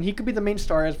out, and he could be the main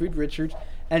star as Reed Richards,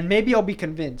 and maybe I'll be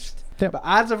convinced. Yeah. But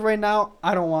as of right now,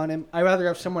 I don't want him. I'd rather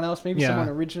have someone else, maybe someone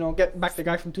original. Get back the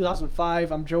guy from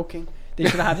 2005. I'm joking. They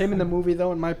should have had him in the movie,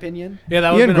 though, in my opinion. Yeah,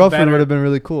 that would Ian Grufford would have been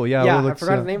really cool. Yeah, I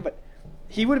forgot his name, but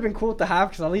he would have been cool to have,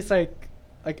 because at least, like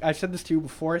I said this to you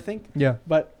before, I think. Yeah.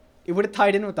 But it would have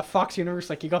tied in with the Fox universe.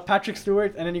 Like, you got Patrick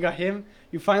Stewart, and then you got him.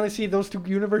 You finally see those two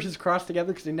universes cross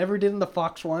together, because they never did in the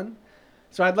Fox one.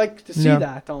 So I'd like to see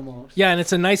that almost. Yeah, and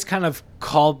it's a nice kind of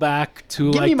callback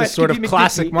to like the sort of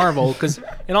classic Marvel, because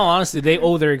in all honesty, they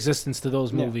owe their existence to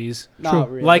those movies. Not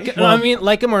really. Like, I mean,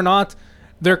 like them or not,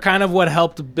 they're kind of what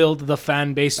helped build the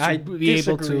fan base to be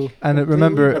able to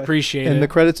remember appreciate in the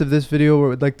credits of this video, we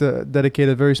would like to dedicate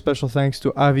a very special thanks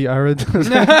to Avi Arid.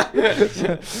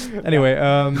 Anyway,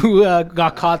 who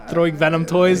got caught throwing Venom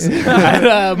toys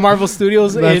at Marvel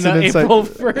Studios in April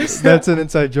 1st. That's an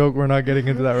inside joke. We're not getting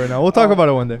into that right now. We'll talk about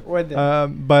it one day.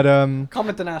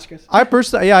 Comment and ask us. I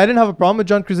personally, I didn't have a problem with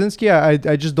John Krasinski. I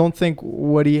just don't think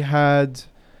what he had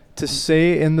to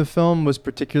say in the film was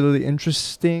particularly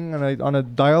interesting on a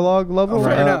dialogue level.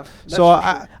 Fair enough. So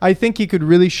I think he could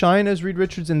really shine as Reed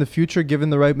Richards in the future,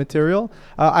 given the right material.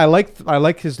 I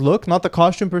like his look, not the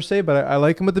costume per se, but I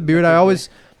like him with the beard. I always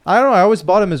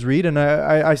bought him as Reed, and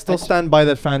I still stand by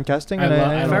that fan casting.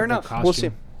 Fair enough. We'll see.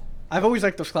 I've always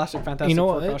liked those classic Fantastic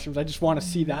Four costumes. I just want to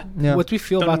see that. Yeah. What do we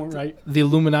feel about the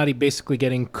Illuminati basically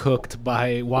getting cooked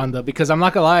by Wanda? Because I'm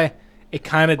not gonna lie, it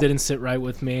kind of didn't sit right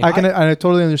with me. I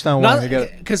totally understand why.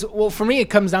 Because, well, for me, it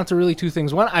comes down to really two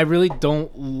things. One, I really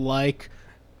don't like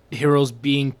heroes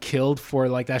being killed for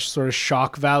like that sort of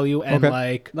shock value and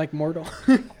like mortal,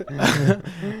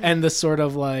 and the sort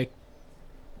of like,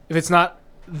 if it's not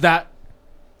that,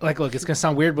 like, look, it's gonna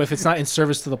sound weird, but if it's not in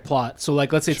service to the plot, so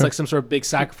like, let's say it's like some sort of big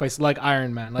sacrifice, like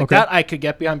Iron Man, like that, I could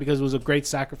get behind because it was a great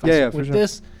sacrifice. Yeah, with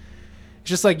this. It's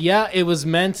just like, it was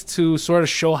meant to sort of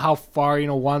show how far,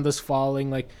 Wanda's falling,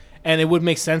 like, and it would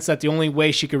make sense that the only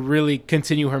way she could really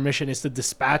continue her mission is the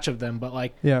dispatch of them, but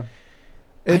like, it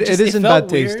is in bad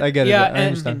taste. Weird. I get it. I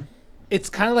understand.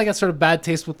 It's kind of like a sort of bad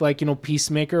taste with like,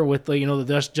 Peacemaker with like,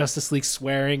 the Justice League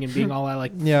swearing and being all that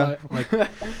like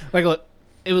look,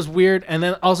 it was weird, and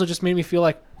then also just made me feel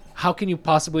like, how can you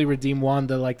possibly redeem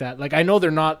Wanda like that? Like, I know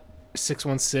they're not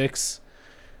 616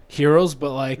 heroes,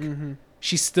 but like. Mm-hmm.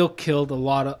 She still killed a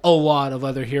lot of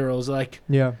other heroes. Like,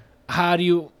 how do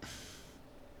you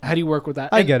work with that?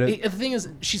 I get it. The thing is,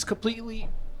 she's completely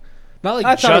not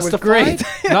like justified,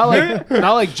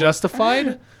 not like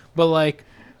justified, but like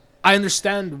I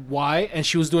understand why, and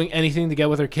she was doing anything to get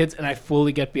with her kids, and I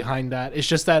fully get behind that. It's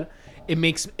just that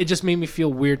it just made me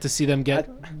feel weird to see them get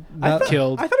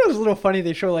killed. I thought it was a little funny.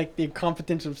 They show like the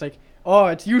incompetence of like, oh,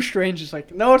 it's you, Strange. It's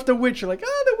like, no, it's the witch. You're like,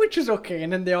 oh, the witch is okay,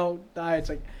 and then they all die. It's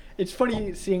like. It's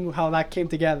funny seeing how that came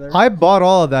together. I bought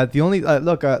all of that. The only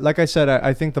look, like I said,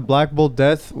 I think the Black Bolt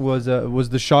death was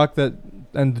the shock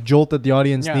and the jolt that the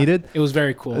audience needed. It was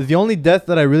very cool. The only death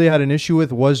that I really had an issue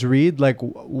with was Reed. Like,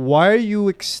 why are you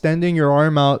extending your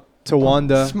arm out to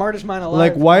Wanda? Smartest man alive.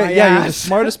 Like, why? Yeah, you're the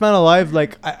smartest man alive.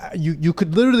 Like, you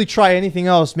could literally try anything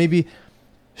else. Maybe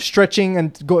stretching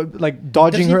and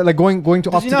dodging her, like going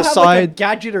to off to the side. Like a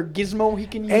gadget or gizmo he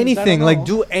can use? Anything, like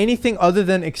do anything other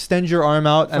than extend your arm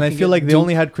out. And I feel like they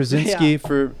only had Krasinski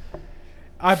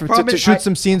to shoot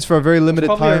some scenes for a very limited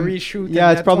time.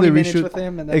 It's probably a reshoot with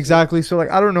him, exactly. So like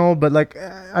I don't know, but like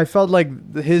I felt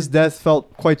like his death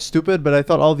felt quite stupid, but I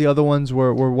thought all the other ones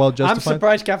were well justified. I'm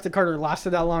surprised Captain Carter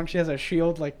lasted that long. She has a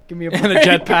shield, like give me a and a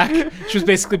jetpack. She was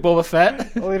basically Boba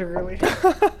Fett. Literally.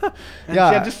 She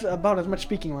had just about as much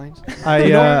speaking lines.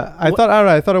 I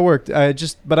thought it worked.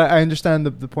 But I understand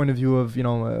the point of view of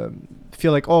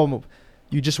feel like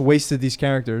you just wasted these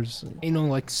characters.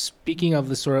 Like speaking of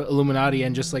the sort of Illuminati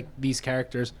and just like these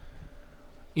characters,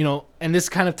 and this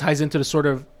kind of ties into the sort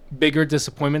of bigger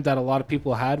disappointment that a lot of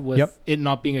people had with it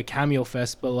not being a cameo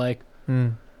fest. But like,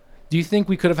 do you think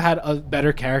we could have had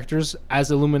better characters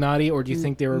as Illuminati, or do you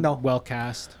think they were well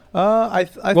cast?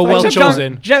 Well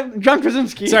chosen. John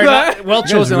Krasinski. Sorry, not well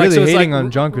chosen. Really hating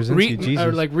on John Krasinski.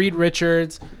 Jesus. Like Reed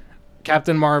Richards,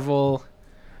 Captain Marvel,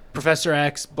 Professor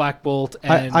X, Black Bolt,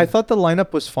 and I thought the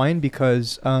lineup was fine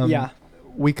because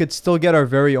we could still get our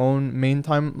very own main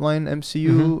timeline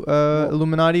MCU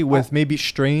Illuminati with maybe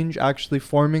Strange actually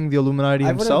forming the Illuminati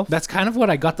himself. That's kind of what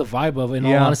I got the vibe of, in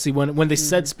all honesty. When they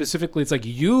said specifically, it's like,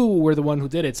 you were the one who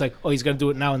did it. It's like, oh, he's going to do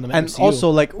it now in the MCU. And also,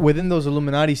 like, within those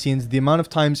Illuminati scenes, the amount of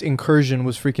times incursion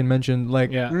was freaking mentioned.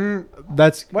 Like,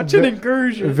 that's... What's an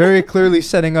incursion? Very clearly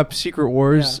setting up Secret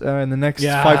Wars in the next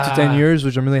 5 to 10 years,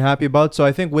 which I'm really happy about. So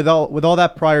I think with all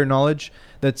that prior knowledge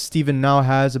that Steven now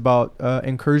has about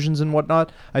incursions and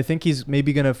whatnot, I think he's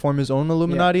maybe going to form his own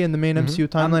Illuminati in the main MCU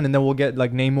timeline, and then we'll get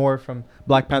like Namor from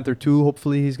Black Panther 2.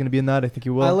 Hopefully he's going to be in that. I think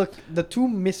he will. Look, the two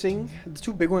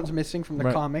big ones missing from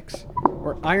the comics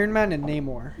were Iron Man and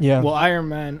Namor. Yeah. Well, Iron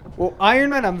Man,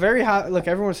 I'm very happy. Look,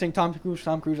 everyone's saying Tom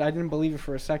Cruise. I didn't believe it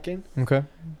for a second. Okay.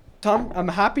 I'm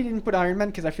happy he didn't put Iron Man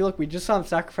because I feel like we just saw him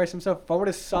sacrifice himself. If I would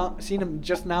have seen him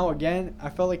just now again, I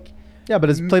felt like... Yeah,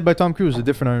 but it's played by Tom Cruise, a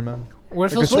different Iron Man. What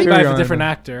if it was played by a different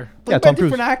actor? Played by a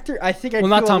different actor, I think I'd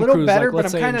feel a little better, but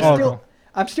I'm kind of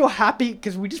I'm still happy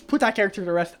because we just put that character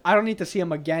to rest. I don't need to see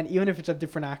him again, even if it's a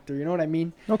different actor. You know what I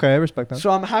mean? Okay, I respect that. So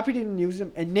I'm happy they didn't use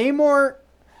him. And Namor,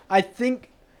 I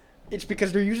think it's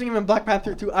because they're using him in Black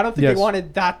Panther 2. I don't think they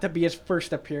wanted that to be his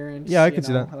first appearance. Yeah, I can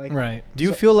see that. Like, right. Do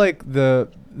you feel like the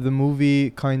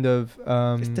movie kind of...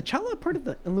 is T'Challa part of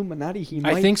the Illuminati?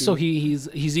 I think so.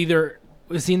 He's either...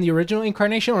 Is he in the original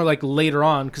incarnation or like later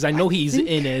on? Because I know he's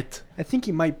in it. I think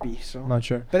he might be. So not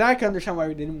sure. But I can understand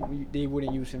why they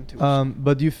wouldn't use him too.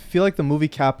 But do you feel like the movie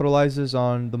capitalizes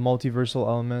on the multiversal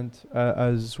element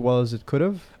as well as it could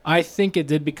have? I think it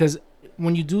did, because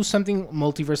when you do something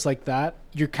multiverse like that,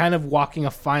 you're kind of walking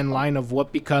a fine line of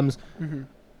what becomes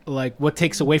like what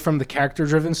takes away from the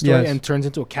character-driven story and turns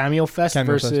into a cameo fest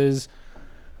versus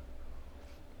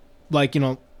like, you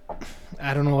know.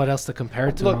 I don't know what else to compare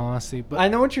it to, in all honesty. But I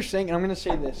know what you're saying, and I'm going to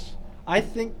say this. I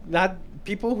think that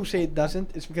people who say it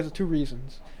doesn't is because of two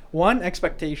reasons. One,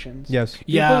 expectations. Yes.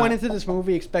 People went into this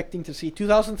movie expecting to see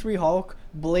 2003 Hulk,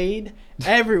 Blade,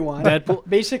 everyone. Deadpool.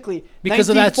 Basically, because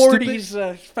 1940s, of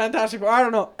that Fantastic, I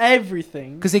don't know,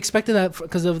 everything. Because they expected that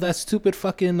because of that stupid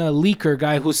fucking leaker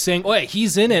guy who's saying, oh, yeah,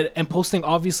 he's in it, and posting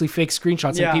obviously fake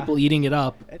screenshots and people eating it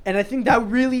up. And I think that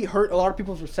really hurt a lot of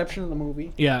people's reception of the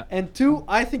movie. Yeah. And two,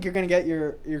 I think you're going to get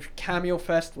your cameo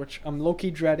fest, which I'm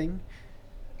low-key dreading.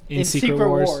 In Secret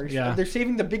Wars. Yeah. They're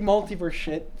saving the big multiverse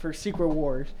shit for Secret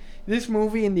Wars. This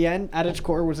movie, in the end, at its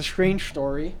core, was a Strange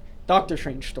story. Doctor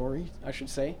Strange story, I should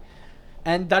say.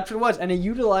 And that's what it was. And it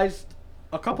utilized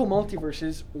a couple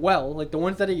multiverses well. Like, the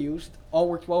ones that it used all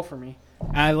worked well for me.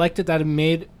 I liked it that it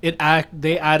made it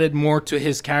they added more to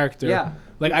his character. Yeah.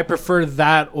 Like, I prefer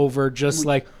that over just,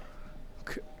 like,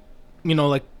 you know,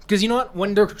 like, because you know what?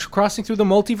 When they're crossing through the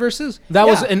multiverses, that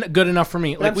was good enough for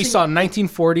me. Like, we saw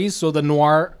 1940s, so the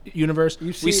noir universe.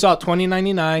 We saw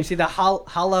 2099. You see the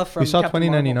Hala from We saw Captain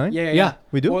 2099? Marvel. Yeah.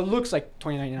 We do? Well, it looks like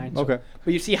 2099. So. Okay.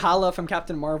 But you see Hala from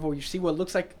Captain Marvel. You see what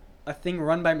looks like a thing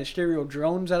run by Mysterio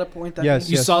drones at a point.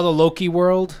 You saw the Loki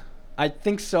world? I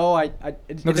think so.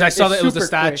 Because I saw that it was the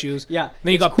statues. Quick. Yeah.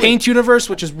 Then you got Paint Universe,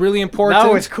 which is really important.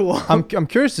 That was cool. I'm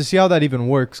curious to see how that even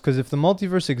works, because if the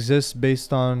multiverse exists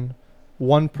based on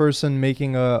one person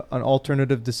making an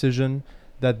alternative decision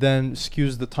that then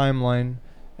skews the timeline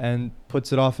and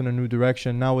puts it off in a new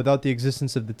direction. Now, without the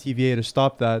existence of the TVA to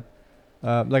stop that,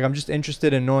 like, I'm just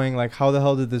interested in knowing, like, how the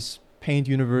hell did this Paint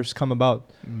universe come about?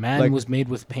 Man was made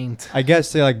with paint. I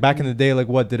guess, like, back in the day, like,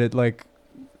 what did it, like,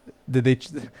 did they,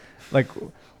 like...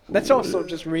 That's also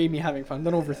just Raimi having fun.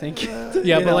 Don't overthink it.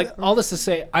 Yeah, but like, all this to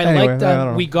say, I like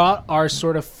that we got our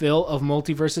sort of fill of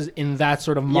multiverses in that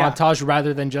sort of montage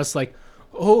rather than just like,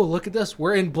 oh, look at this,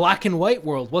 we're in black and white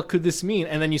world. What could this mean?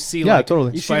 And then you see like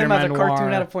totally. You see them as a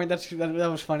cartoon at a point. That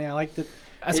was funny. I liked it.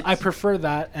 I prefer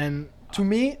that. And to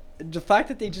me, the fact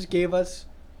that they just gave us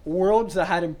worlds that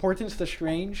had importance to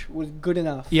Strange was good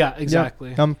enough. Yeah,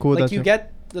 exactly. Yeah, I'm cool with like that you too.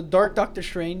 get the Dark Doctor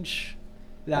Strange,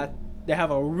 that they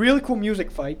have a really cool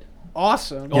music fight.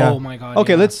 Awesome. Yeah. Oh my god.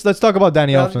 Okay, let's talk about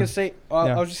Danny Elfman. I was gonna say,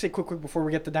 I'll just say quick before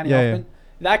we get to Danny Elfman.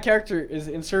 That character is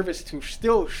in service to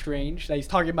still Strange. That he's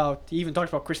talking about. He even talks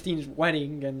about Christine's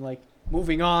wedding and like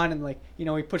moving on and like, you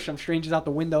know, he pushed some strangers out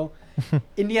the window.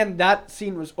 In the end, that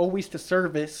scene was always to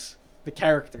service the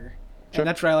character, and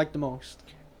that's what I like the most.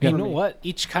 You know what?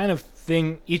 Each kind of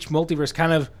thing, each multiverse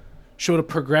kind of showed a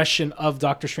progression of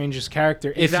Doctor Strange's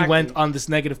character if he went on this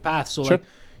negative path. So like,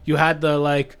 you had the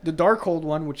Darkhold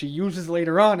one, which he uses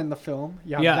later on in the film.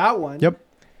 You have that one. Yep.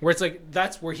 Where it's like,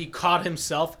 that's where he caught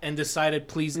himself and decided,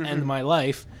 please end my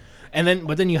life. And then,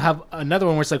 but then you have another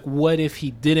one where it's like, what if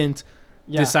he didn't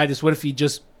decide this? What if he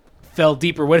just fell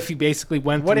deeper? What if he basically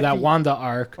went What through if that he- Wanda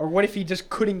arc? Or what if he just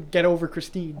couldn't get over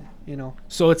Christine? You know.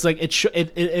 So it's like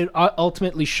it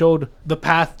ultimately showed the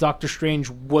path Doctor Strange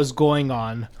was going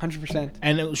on, 100%.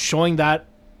 and it was showing that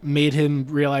made him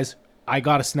realize I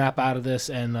gotta snap out of this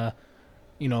and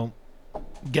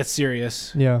get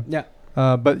serious. Yeah. Yeah.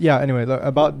 But yeah, anyway,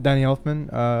 about Danny Elfman,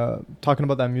 talking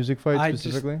about that music fight I just-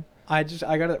 specifically. I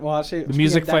got it. Well, I'll say The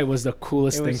music fight was the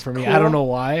coolest it thing was for me. cool. I don't know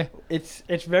why. It's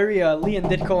very Leon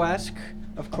Ditko-esque,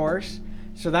 of course.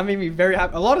 So that made me very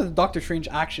happy. A lot of the Doctor Strange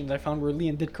actions I found were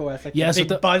Leon Ditko-esque, like Yes, the with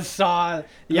big the- buzzsaw,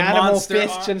 the the animal monster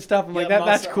fists and stuff. I'm like, Yeah, that's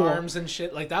monster cool. Arms and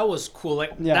shit, like that was cool.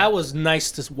 Like Yeah. that was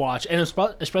nice to watch, and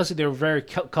especially they were very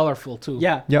colorful too.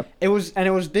 Yeah. Yep. It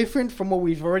was different from what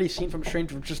we've already seen from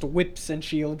Strange, with just whips and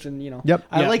shields and Yep.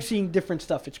 I Yeah. like seeing different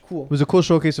stuff. It's cool. It was a cool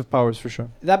showcase of powers for sure.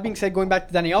 That being said, going back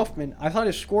to Danny Elfman, I thought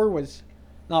his score was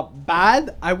not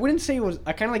bad. I wouldn't say it was.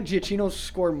 I kind of like Giacchino's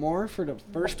score more for the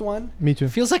first one Me too.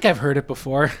 It feels like I've heard it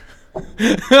before.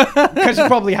 because you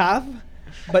probably have.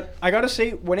 But I gotta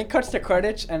say, when it cuts to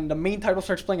credits and the main title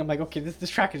starts playing, I'm like, okay, this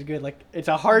track is good. Like, it's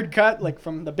a hard cut, like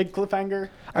from the big cliffhanger.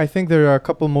 I think there are a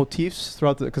couple motifs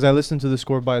throughout because I listened to the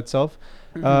score by itself.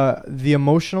 The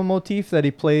emotional motif that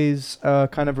he plays,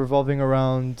 kind of revolving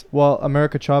around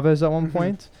America Chavez at one Mhm.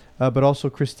 point, but also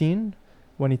Christine,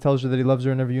 when he tells her that he loves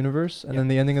her in every universe, and Yep. then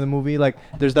the ending of the movie, like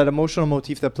there's that emotional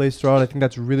motif that plays throughout. I think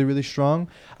that's really, really strong.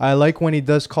 I like when he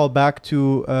does call back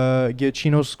to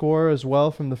Giacchino's score as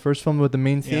well from the first film with the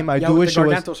main theme. I do with wish the it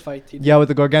was Gargantos fight. he did. with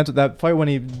the Garganto, that fight when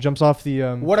he jumps off the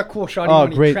What a cool shot! Oh,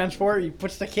 When great. he transport, he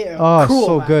puts the kid. Oh, cool,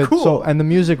 so man, good. Cool. So and the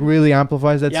music really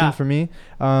amplifies that Yeah. scene for me.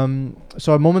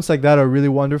 So moments like that are really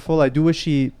wonderful. I do wish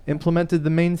he implemented the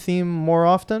main theme more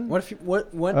often. What if he, what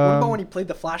about Um, when he played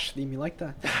the Flash theme? You like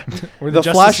that? Or the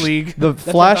Justice Flash, League. the what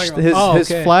I'm Flash, talking about.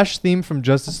 his okay. Flash theme from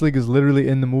Justice League is literally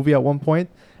in the movie at one point,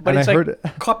 But and it's I like heard it.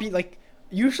 copy like.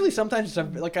 Usually, sometimes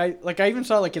it's I even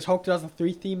saw like his Hulk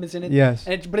 2003 theme is in it. Yes,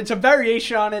 And but it's a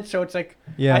variation on it, so it's like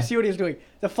yeah, I see what he's doing.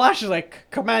 The Flash is like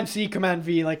Command C, Command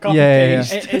V, like copy Yeah.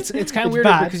 paste. It's kind of It's weird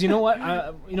bad. because you know what?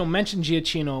 Mention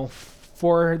Giacchino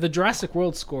for the Jurassic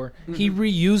World score. He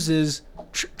reuses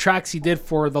tracks he did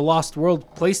for the Lost World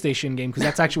PlayStation game because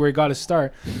that's actually where he got his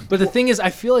start. But the thing is, I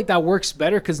feel like that works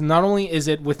better because not only is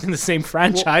it within the same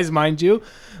franchise, mind you,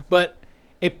 but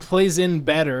it plays in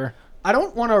better. I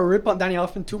don't want to rip on Danny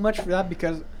Elfman too much for that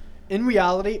because, in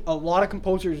reality, a lot of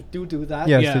composers do that.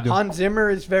 yes, Yeah. they do. Hans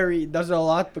Zimmer does it a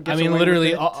lot, but I gets mean, away with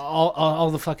literally, it. all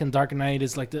the fucking Dark Knight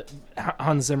is like the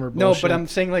Hans Zimmer No, bullshit. but I'm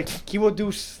saying like he will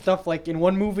do stuff like in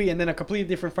one movie and then a completely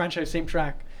different franchise, same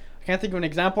track. I can't think of an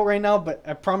example right now, but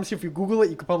I promise you, if you Google it,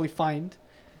 you could probably find.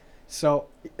 So,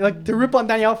 like to rip on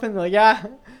Danny Elfman, like yeah,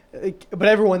 but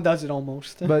everyone does it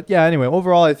almost. But yeah, anyway,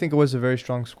 overall, I think it was a very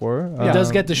strong score. It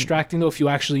does get distracting though if you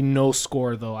actually know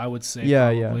score though. I would say. Yeah,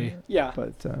 yeah. probably. Yeah,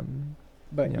 But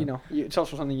but yeah. you know, it's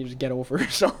also something you just get over.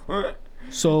 So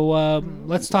So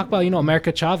let's talk about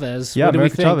America Chavez. Yeah, What do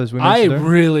America we think? Chavez, we I mentioned her.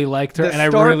 really liked her, The and I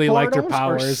star really liked her portals are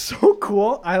powers. so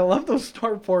cool. I love those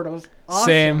star portals. Awesome.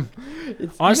 Same.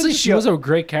 It's Honestly, even just she was a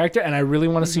great character, and I really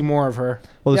want to see more of her.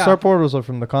 well, the Yeah. Star Portals are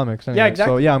from the comics. Anyway,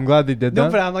 exactly. So yeah, I'm glad they did no,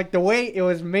 that. but I'm like the way it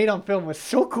was made on film was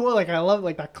so cool. Like I love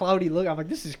like that cloudy look. I'm like,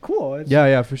 this is cool. It's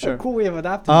Yeah, for a sure. cool way of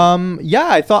adapting. Yeah,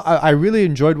 I thought I really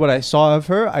enjoyed what I saw of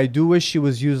her. I do wish she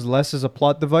was used less as a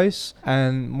plot device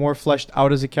and more fleshed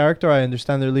out as a character. I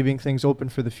understand they're leaving things open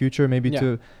for the future, maybe Yeah.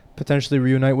 to potentially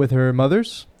reunite with her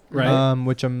mothers. Right.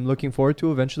 Which I'm looking forward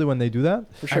to eventually when they do that.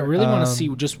 For I sure. really want to Um, see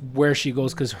just where she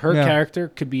goes because her yeah. character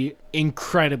could be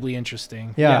incredibly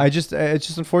interesting. Yeah, Yeah. it's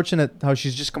just unfortunate how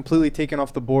she's just completely taken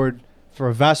off the board for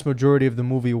a vast majority of the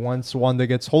movie once Wanda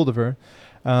gets hold of her.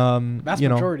 Vast you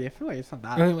know, majority. I feel like it's not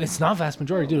that. It's not vast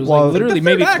majority, dude. It was Well, like literally The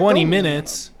third maybe act, 20 though.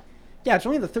 minutes. Yeah, it's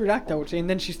only the third act I would say, and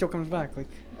then she still comes back. Like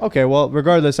okay, well,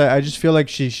 regardless, I just feel like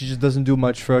she just doesn't do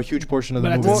much for a huge portion of the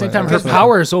But at movie. the same time, her That's what-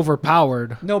 power is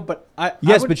overpowered. no, but I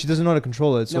Yes, would, but she doesn't know how to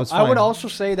control it, so no, it's fine. I would also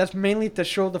say that's mainly to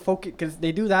show the focus because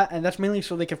they do that, and that's mainly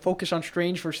so they can focus on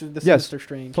Strange versus the Yes. Sinister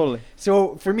Strange. Totally.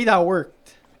 So for me, that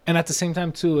worked. And at the same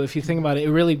time, too, if you think about it,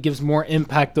 it really gives more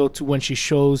impact though to when she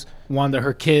shows Wanda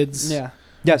her kids. Yeah.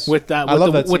 Yes. With that, I with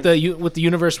love the, that with the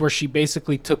universe where she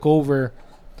basically took over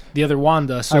the other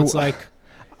Wanda. So I it's w- like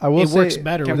I will it say works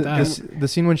better with the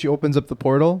scene when she opens up the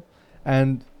portal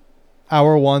and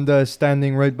our Wanda is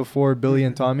standing right before Billy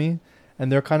and Tommy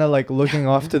and they're kind of like looking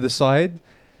off to the side.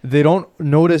 They don't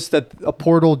notice that a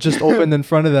portal just opened in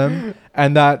front of them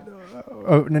and that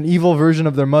an evil version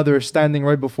of their mother standing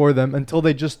right before them until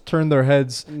they just turn their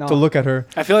heads to look at her.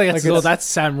 I feel like that's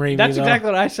Sam Raimi. That's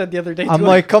exactly what I said the other day. I'm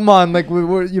like, come on, like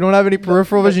you don't have any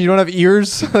peripheral vision, you don't have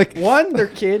ears. Like, one, they're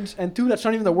kids, and two, that's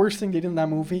not even the worst thing they did in that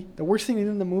movie. The worst thing they did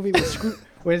in the movie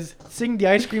was sing the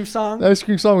ice cream song. The ice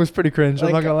cream song was pretty cringe.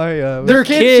 I'm not gonna lie. They're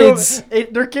kids. So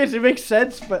they're kids. It makes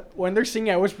sense, but when they're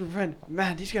singing, I whisper to a friend,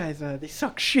 "Man, these guys, they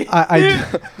suck shit."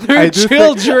 They're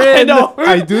children. I know.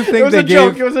 I do think it was a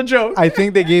joke. It was a joke. I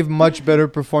think they gave much better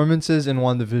performances in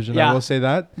WandaVision. Yeah. I will say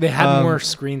that they had more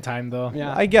screen time though.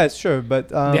 Yeah, I guess sure, but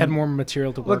they had more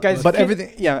material to work look, guys, with. But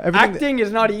everything. Acting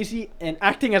is not easy, and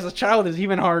acting as a child is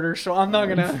even harder. So I'm not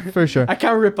gonna. For sure. I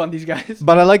can't rip on these guys.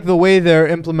 But I like the way they're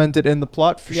implemented in the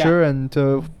plot for Yeah. sure, and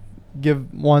to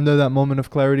give Wanda that moment of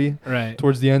clarity right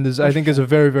towards the end is I think is a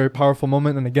very, very powerful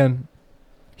moment. And again,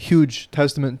 huge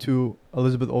testament to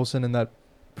Elizabeth Olsen and that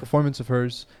performance of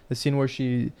hers. The scene where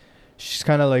she's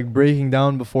kind of like breaking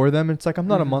down before them. It's like, I'm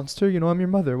not a monster, you know, I'm your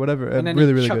mother, whatever. And then really,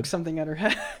 he really chucks good. something at her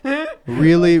head.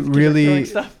 Really, Keep her really throwing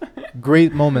stuff.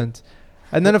 great moment.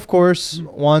 And then of course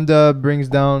Wanda brings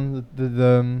down the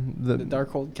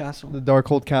Darkhold Castle. the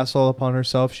Darkhold Castle upon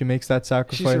herself. She makes that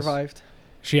sacrifice. She survived.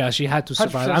 She had to 100%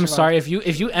 survive. I'm sorry if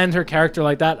you end her character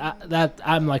like that.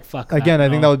 I'm like, fuck. Again, that, I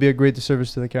think that would be a great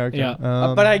disservice to the character. Yeah.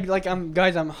 But I'm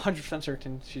 100%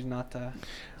 certain she's not.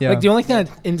 yeah. Like the only thing that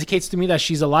indicates to me that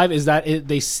she's alive is that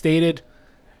they stated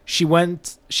she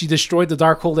destroyed the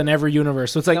Darkhold in every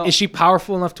universe. So it's like, No. is she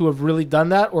powerful enough to have really done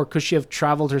that, or could she have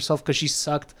traveled herself because she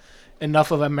sucked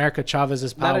enough of America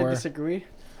Chavez's That I power? disagree.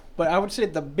 But I would say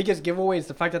the biggest giveaway is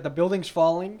the fact that the building's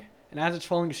falling, and as it's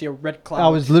falling, you see a red cloud. I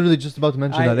was literally just about to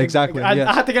mention that. Exactly. I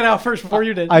yes. had to get it out first before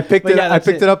you did. I picked But it. yeah, I that's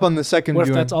picked it up on the second What if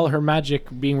viewing. that's all her magic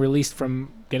being released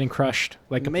from getting crushed?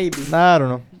 Like Maybe. Nah, I don't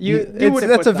know. would've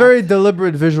That's put a that. very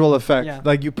deliberate visual effect. Yeah.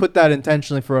 Like you put that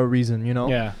intentionally for a reason, you know.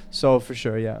 Yeah. So for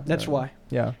sure, yeah. That's why.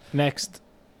 Yeah. Next,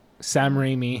 Sam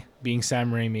Raimi being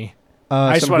Sam Raimi.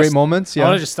 Some great moments. I want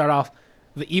Yeah. to just start off.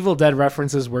 The Evil Dead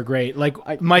references were great.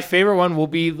 Like my favorite one will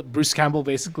be Bruce Campbell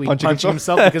basically punching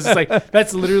himself because it's like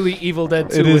that's literally Evil Dead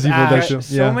 2 It is with Evil Dead Ash. 2.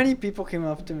 So Yeah. many people came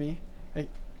up to me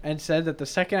and said that the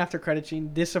second after credit scene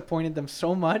disappointed them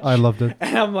so much. I loved it.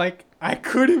 And I'm like, I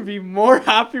couldn't be more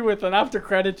happy with an after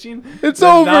credit scene. It's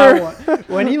than that over. one.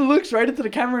 When he looks right into the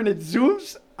camera and it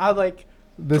zooms, I'm like,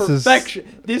 This is perfection.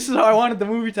 This is how I wanted the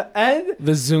movie to end.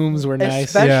 The zooms were nice.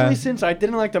 Especially Yeah. since I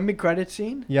didn't like the mid-credit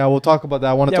scene. Yeah, we'll talk about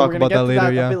that. I want to Yeah, talk we're gonna about that get to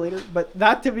later. a Yeah. bit later. But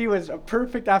that to me was a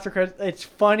perfect after credit. It's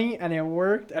funny and it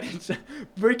worked, and it's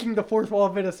breaking the fourth wall a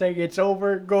bit of saying it's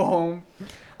over, go home.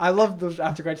 I love those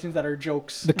after credit scenes that are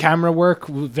jokes. The camera work,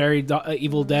 very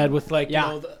Evil Dead with like Yeah.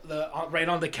 you know the right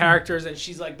on the characters, and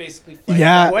she's like basically fighting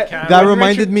Yeah, with the camera. that When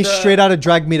reminded Richard, me straight out of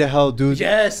Drag Me to Hell, dude.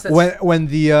 Yes, that's When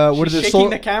the what are She's the shaking soul?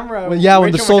 the camera. When the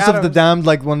Rachel souls of the McAdams. damned,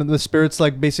 like one of the spirits,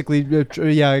 like basically,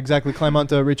 exactly, climb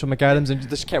onto Rachel McAdams and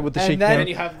just can't with the And shake then- and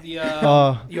cam. then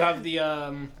you have the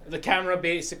Uh, the camera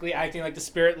basically acting like the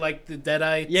spirit, like the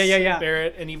Deadite Yeah.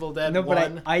 spirit and Evil Dead No,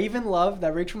 1. but I even love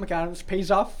that Rachel McAdams pays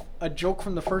off a joke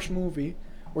from the first movie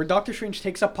where Doctor Strange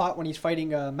takes a pot when he's fighting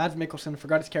Mads Mikkelsen. I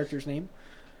forgot his character's name.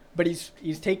 But he's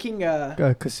taking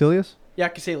Caecilius.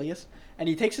 Caecilius, and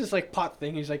he takes his like pot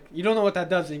thing. He's like, you don't know what that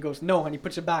does, and he goes, no, and he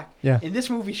puts it back. Yeah. In this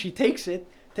movie, she takes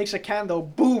a candle,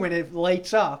 boom, and it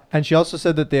lights up. And she also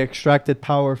said that they extracted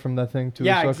power from that thing too.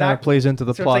 Yeah, so it kind of exactly. plays into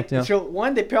the So plot. it's like, so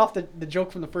one, they pay off the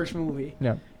joke from the first movie,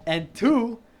 Yeah. and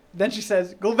two, then she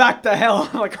says, go back to hell.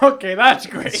 I'm like, okay, that's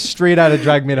great. Straight out of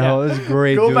Drag Me to Hell. This is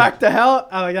great, Go dude. back to hell.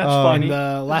 I'm like, that's funny. And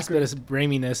the last bit of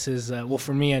Raiminess is, well,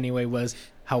 for me anyway, was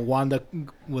how Wanda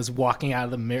was walking out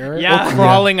of the mirror. Yeah. Or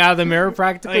crawling out of the mirror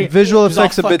practically. Visual She's all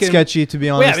effects a bit fucking- sketchy, to be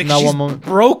Well, yeah, honest, in because that she's one moment.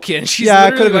 broken. She's Yeah,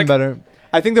 it could have literally been like- better.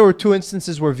 I think there were two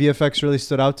instances where VFX really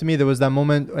stood out to me. There was that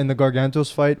moment in the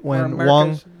Gargantos fight when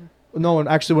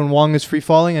when Wong is free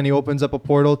falling and he opens up a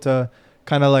portal to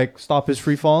kind of like stop his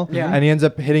free fall. Yeah. And he ends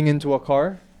up hitting into a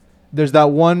car. There's that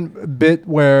one bit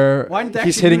where Why didn't they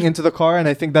he's actually hitting use- into the car, and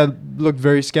I think that looked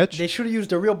very sketch. They should have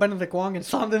used the real Benedict Wong and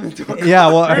slammed him into a car. Yeah,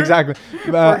 well, exactly.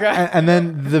 guy. And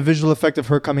then the visual effect of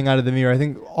her coming out of the mirror. I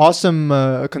think awesome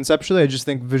conceptually. I just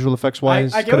think visual effects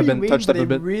wise I get could have what you been mean, touched but up a it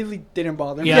bit. really didn't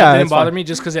bother me. Yeah, Yeah, it didn't it's bother fine. me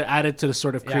just because it added to the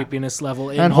sort of Yeah. creepiness level.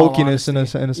 And in all hokiness in a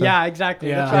honesty. sense. Yeah, exactly.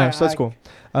 Yeah. That's Yeah, why so that's I- cool.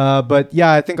 But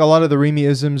yeah, I think a lot of the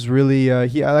Raimi-isms really,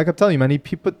 like I'm telling you, man,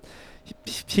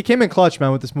 he came in clutch,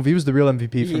 man, with this movie. He was the real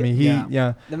MVP for me.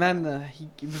 Yeah. The man,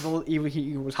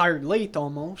 he was hired late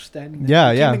almost, and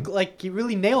Yeah, he yeah. came in, like he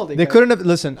really nailed it. They couldn't have,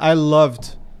 listen, I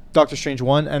loved Doctor Strange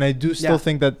 1, and I do still Yeah.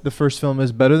 think that the first film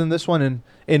is better than this one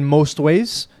in most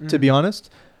ways, to be honest.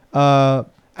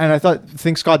 And And I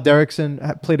think Scott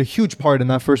Derrickson played a huge part in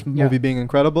that first movie being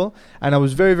incredible. And I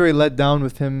was very, very let down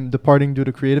with him departing due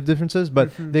to creative differences. But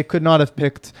they could not have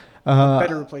picked a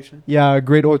better replacement. Yeah,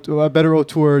 a better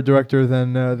auteur director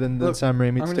than Look, Sam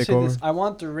Raimi to take over. This. I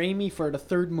want the Raimi for the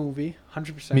third movie,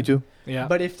 100%. Me too. Yeah.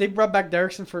 But if they brought back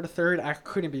Derrickson for the third, I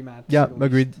couldn't be mad. Yeah,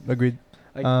 agreed. Like,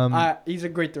 he's a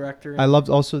great director. I loved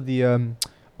also the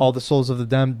All the Souls of the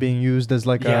Damned being used as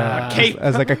like a cape.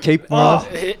 as like a cape.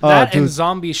 That and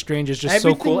Zombie Strange is just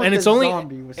Everything so cool, and it's only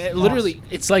literally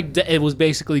it's like it was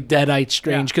basically Deadite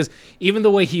Strange because even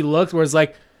the way he looked, where it's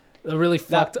like a really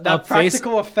fucked up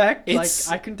practical face, effect. Like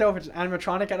I couldn't tell if it's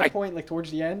animatronic at a point, like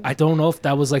towards the end. I don't know if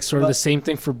that was like sort of the same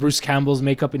thing for Bruce Campbell's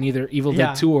makeup in either Evil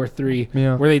Dead 2 or 3,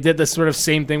 where they did the sort of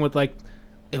same thing with like.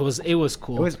 It was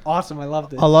cool. It was awesome. I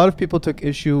loved it. A lot of people took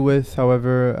issue with,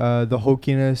 however, the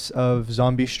hokiness of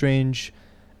Zombie Strange,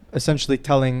 essentially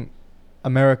telling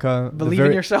America believe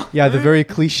in yourself. Yeah, the very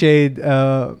cliched,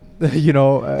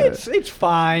 it's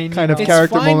fine. Kind of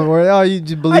character moment where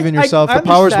you believe in yourself. The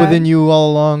power's within you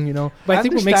all along. But I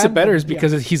think what makes it better is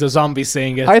because he's a zombie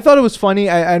saying it. I thought it was funny.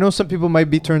 I know some people might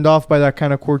be turned off by that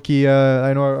kind of quirky.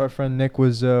 I know our friend Nick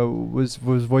was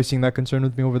voicing that concern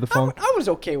with me over the phone. I was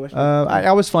okay with it.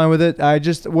 I was fine with it.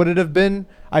 Would it have been,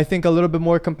 I think, a little bit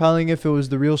more compelling if it was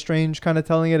the real Strange kind of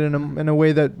telling it in a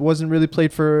way that wasn't really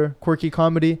played for quirky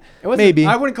comedy. Maybe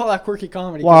I wouldn't call that quirky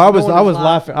comedy. Well, I was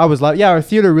laughing. I was laughing. Yeah, our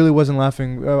theater really wasn't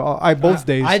laughing. Both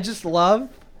days. I just love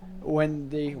when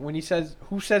he says,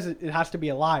 "Who says it has to be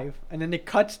alive?" and then it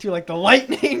cuts to like the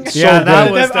lightning.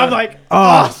 I'm like,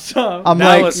 awesome.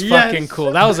 That was fucking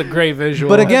cool. That was a great visual.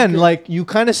 But again, like you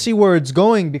kind of see where it's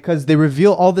going because they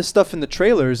reveal all this stuff in the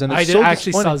trailers, and it's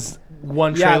actually saw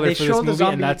one trailer for this movie,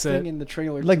 and that's it. In the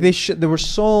trailer, like there was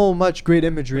so much great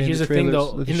imagery. Here's the thing,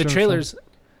 though, in the trailers,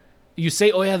 you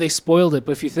say, "Oh yeah, they spoiled it,"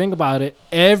 but if you think about it,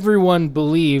 everyone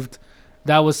believed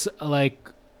that was like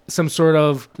some sort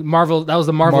of Marvel. That was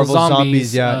the Marvel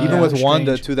zombies. Yeah, even with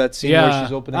Wanda to that scene where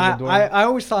she's opening the door. I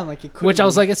always thought like it could. Which I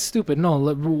was like, it's stupid.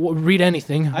 No, read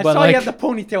anything. I saw he had the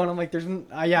ponytail, and I'm like, there's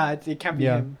it can't be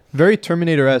him. Very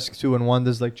Terminator-esque too, when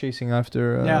Wanda's like chasing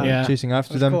after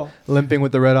them, cool. Limping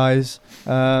with the red eyes.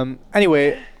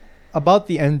 Anyway, about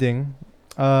the ending,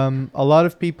 a lot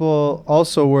of people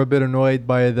also were a bit annoyed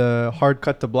by the hard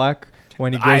cut to black.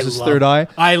 When he grows his third eye.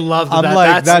 I love that.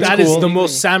 Like, that cool. Is the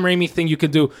most Sam Raimi thing you could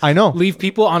do. I know. Leave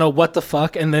people on a what the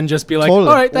fuck and then just be like, all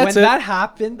right, that's when it. When that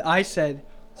happened, I said,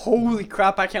 holy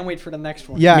crap, I can't wait for the next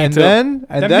one. Yeah, and then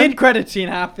the mid-credit scene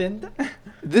happened.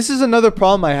 This is another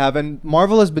problem I have, and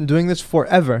Marvel has been doing this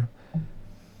forever.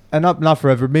 And not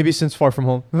forever, maybe since Far From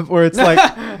Home. where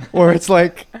it's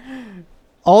like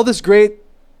all this great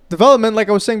development, like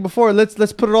I was saying before, let's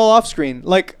put it all off screen.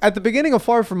 Like at the beginning of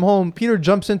Far From Home, Peter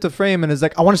jumps into frame and is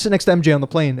like, I want to sit next to MJ on the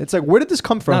plane. It's like, where did this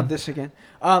come from? Not this again.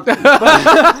 But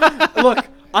look,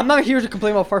 I'm not here to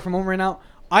complain about Far From Home right now.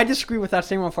 I disagree with that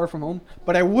statement on Far From Home,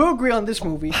 but I will agree on this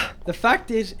movie. The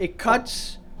fact is, it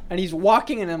cuts and he's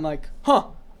walking and I'm like,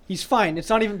 he's fine. It's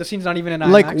not even, the scene's not even an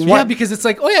IMAX. Like, yeah, because it's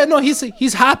like, oh yeah, no,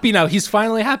 he's happy now. He's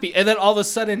finally happy. And then all of a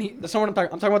sudden that's not what I'm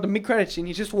talking. I'm talking about the mid-credit scene.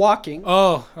 He's just walking.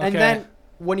 Oh, okay. And then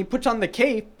when he puts on the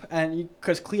cape, and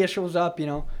because Clea shows up,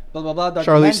 blah blah blah.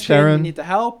 Charlize Theron, you need to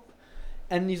help,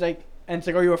 and he's like, and it's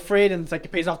like, are you afraid? And it's like,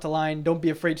 it pays off the line, "Don't be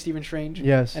afraid, Stephen Strange."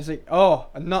 Yes. And it's like, oh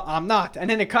no, I'm not. And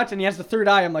then it cuts, and he has the third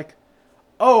eye. I'm like,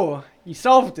 oh, he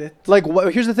solved it. Like,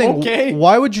 here's the thing. Okay.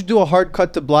 Why would you do a hard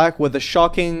cut to black with a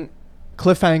shocking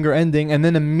cliffhanger ending and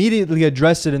then immediately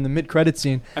address it in the mid-credit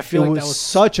scene? I feel like that was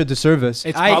such a disservice.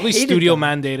 It's probably studio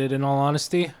mandated, in all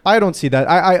honesty. I don't see that.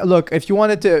 I look, if you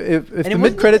wanted to, if the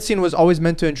mid-credit scene was always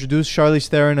meant to introduce Charlize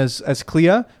Theron as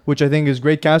Clea, which I think is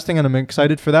great casting and I'm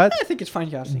excited for that. I think it's fine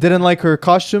casting. Didn't like her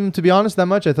costume, to be honest, that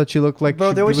much. I thought she looked like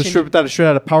she was straight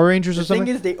out of Power Rangers or something.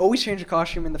 The thing is, they always change the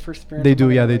costume in the first appearance. They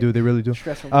do, yeah, they do. They really do.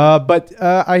 But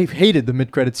I hated the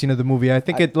mid-credit scene of the movie. I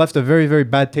think it left a very, very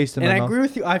bad taste in my mouth. And I agree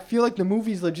with you. I feel like the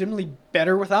movie's legitimately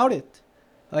better without it.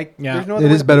 Like, there's no other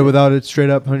way. It is better without it, straight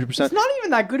up, 100%. It's not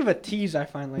even that good of a tease, I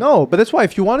find. Like, no, but that's why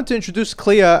if you wanted to introduce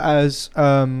Clea as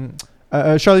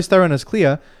Charlize Theron as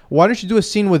Clea, why don't you do a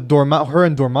scene with her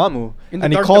and Dormammu? In the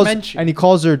dark dimension. And he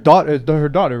calls her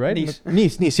daughter, right?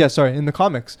 Niece. Yeah, sorry. In the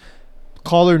comics,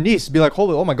 call her niece. Be like,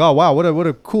 oh my god, wow, what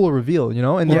a cool reveal, you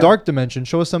know? In the dark dimension,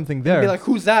 show us something there. Be like,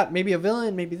 who's that? Maybe a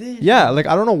villain, maybe this. Yeah, like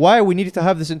I don't know why we needed to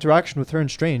have this interaction with her and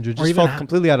Strange. It just felt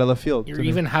completely out of left field. Or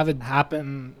even have it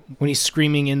happen when he's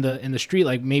screaming in the street.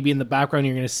 Like maybe in the background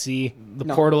you're gonna see the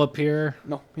portal appear.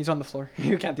 No, he's on the floor.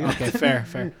 You can't do that. Okay,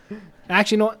 fair.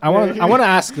 Actually, no. I want to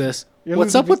ask this.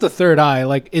 What's up with the third eye?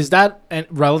 Like, is that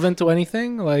relevant to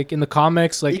anything? Like in the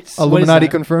comics, like It's- Illuminati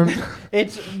confirmed.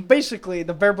 It's basically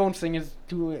the bare bones thing is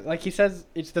to, like he says,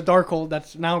 it's the Darkhold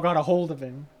that's now got a hold of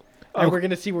him, and Okay. we're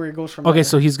gonna see where he goes from okay, there.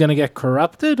 so he's gonna get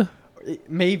corrupted.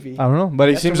 Maybe I don't know, but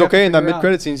he That's seems what we okay have in to that figure out.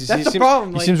 mid-credit scenes. That's the seems, problem.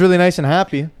 he Like, seems really nice and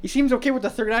happy. he seems okay with the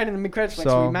third eye in the mid credits, like, so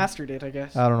So- we mastered it, I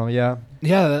guess. I don't know. Yeah.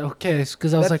 Yeah, okay.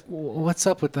 Because I was That's- like, what's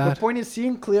up with The that? point is,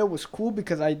 seeing Cleo was cool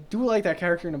because I do like that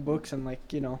character in the books, and like,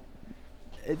 you know,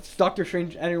 it's Doctor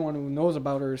Strange. Anyone who knows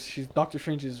about her, she's Doctor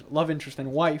Strange's love interest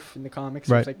and wife in the comics.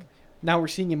 So Right. It's like now we're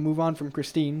seeing him move on from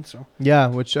Christine, so Yeah,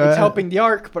 which it's helping the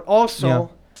arc, but also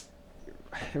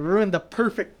it ruined the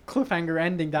perfect cliffhanger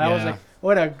ending. That I was Yeah. like,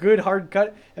 what a good hard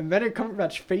cut. And Benedict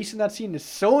Cumberbatch's face in that scene is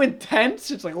so intense.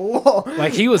 It's like, whoa.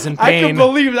 Like he was in I pain. can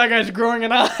believe that guy's growing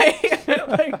an eye.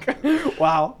 Like,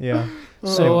 wow. Yeah.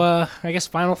 So I guess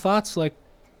final thoughts, like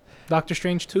Doctor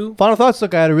Strange 2. Final thoughts.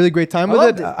 Look, I had a really great time I with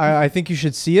loved it. it. I think you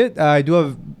should see it. I do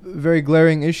have very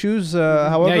glaring issues.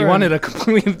 However, Yeah, you wanted a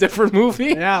completely different movie.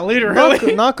 Yeah,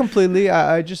 literally. not completely.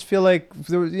 I just feel like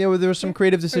there were some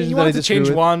creative decisions You that I wanted to disagree change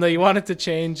with. Wanda. You wanted to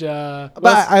change. But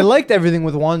I liked everything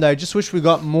with Wanda. I just wish we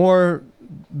got more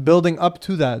building up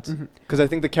to that because I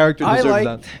think the character I deserves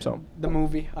liked that. So the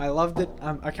movie. I loved it.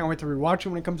 I can't wait to rewatch it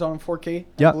when it comes out on 4K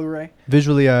Yeah. on Blu-ray.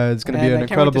 visually, it's going to be And an I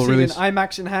can't wait incredible to see release. it in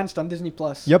IMAX enhanced on Disney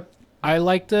Plus. Yep. I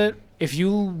liked it. If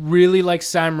you really like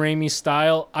Sam Raimi's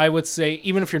style, I would say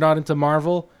even if you're not into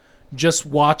Marvel, just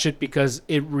watch it because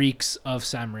it reeks of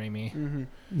Sam Raimi. Mm-hmm.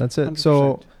 That's it. 100%.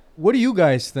 So, what do you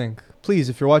guys think? Please,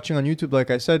 if you're watching on YouTube, like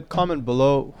I said, comment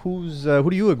below. Who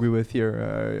do you agree with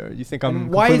here? You think I'm And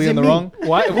why is completely it in the me? wrong?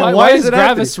 Why Why is is it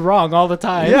Gravis wrong all the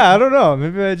time? Yeah, I don't know.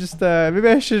 Maybe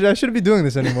I shouldn't be doing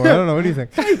this anymore. I don't know. What do you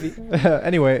think? Maybe.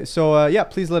 Anyway, so yeah,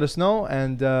 please let us know,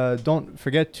 and don't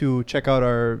forget to check out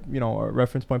our our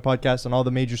Reference Point podcast on all the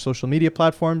major social media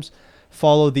platforms.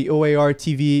 Follow the OAR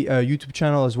TV YouTube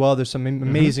channel as well. There's some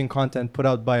amazing content put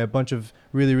out by a bunch of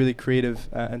really, really creative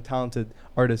and talented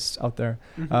artists out there.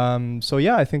 Mhm. So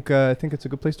yeah, I think it's a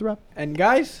good place to wrap. And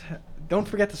guys, don't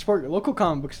forget to support your local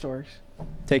comic book stores.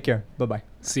 Take care. Bye bye.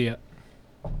 See ya.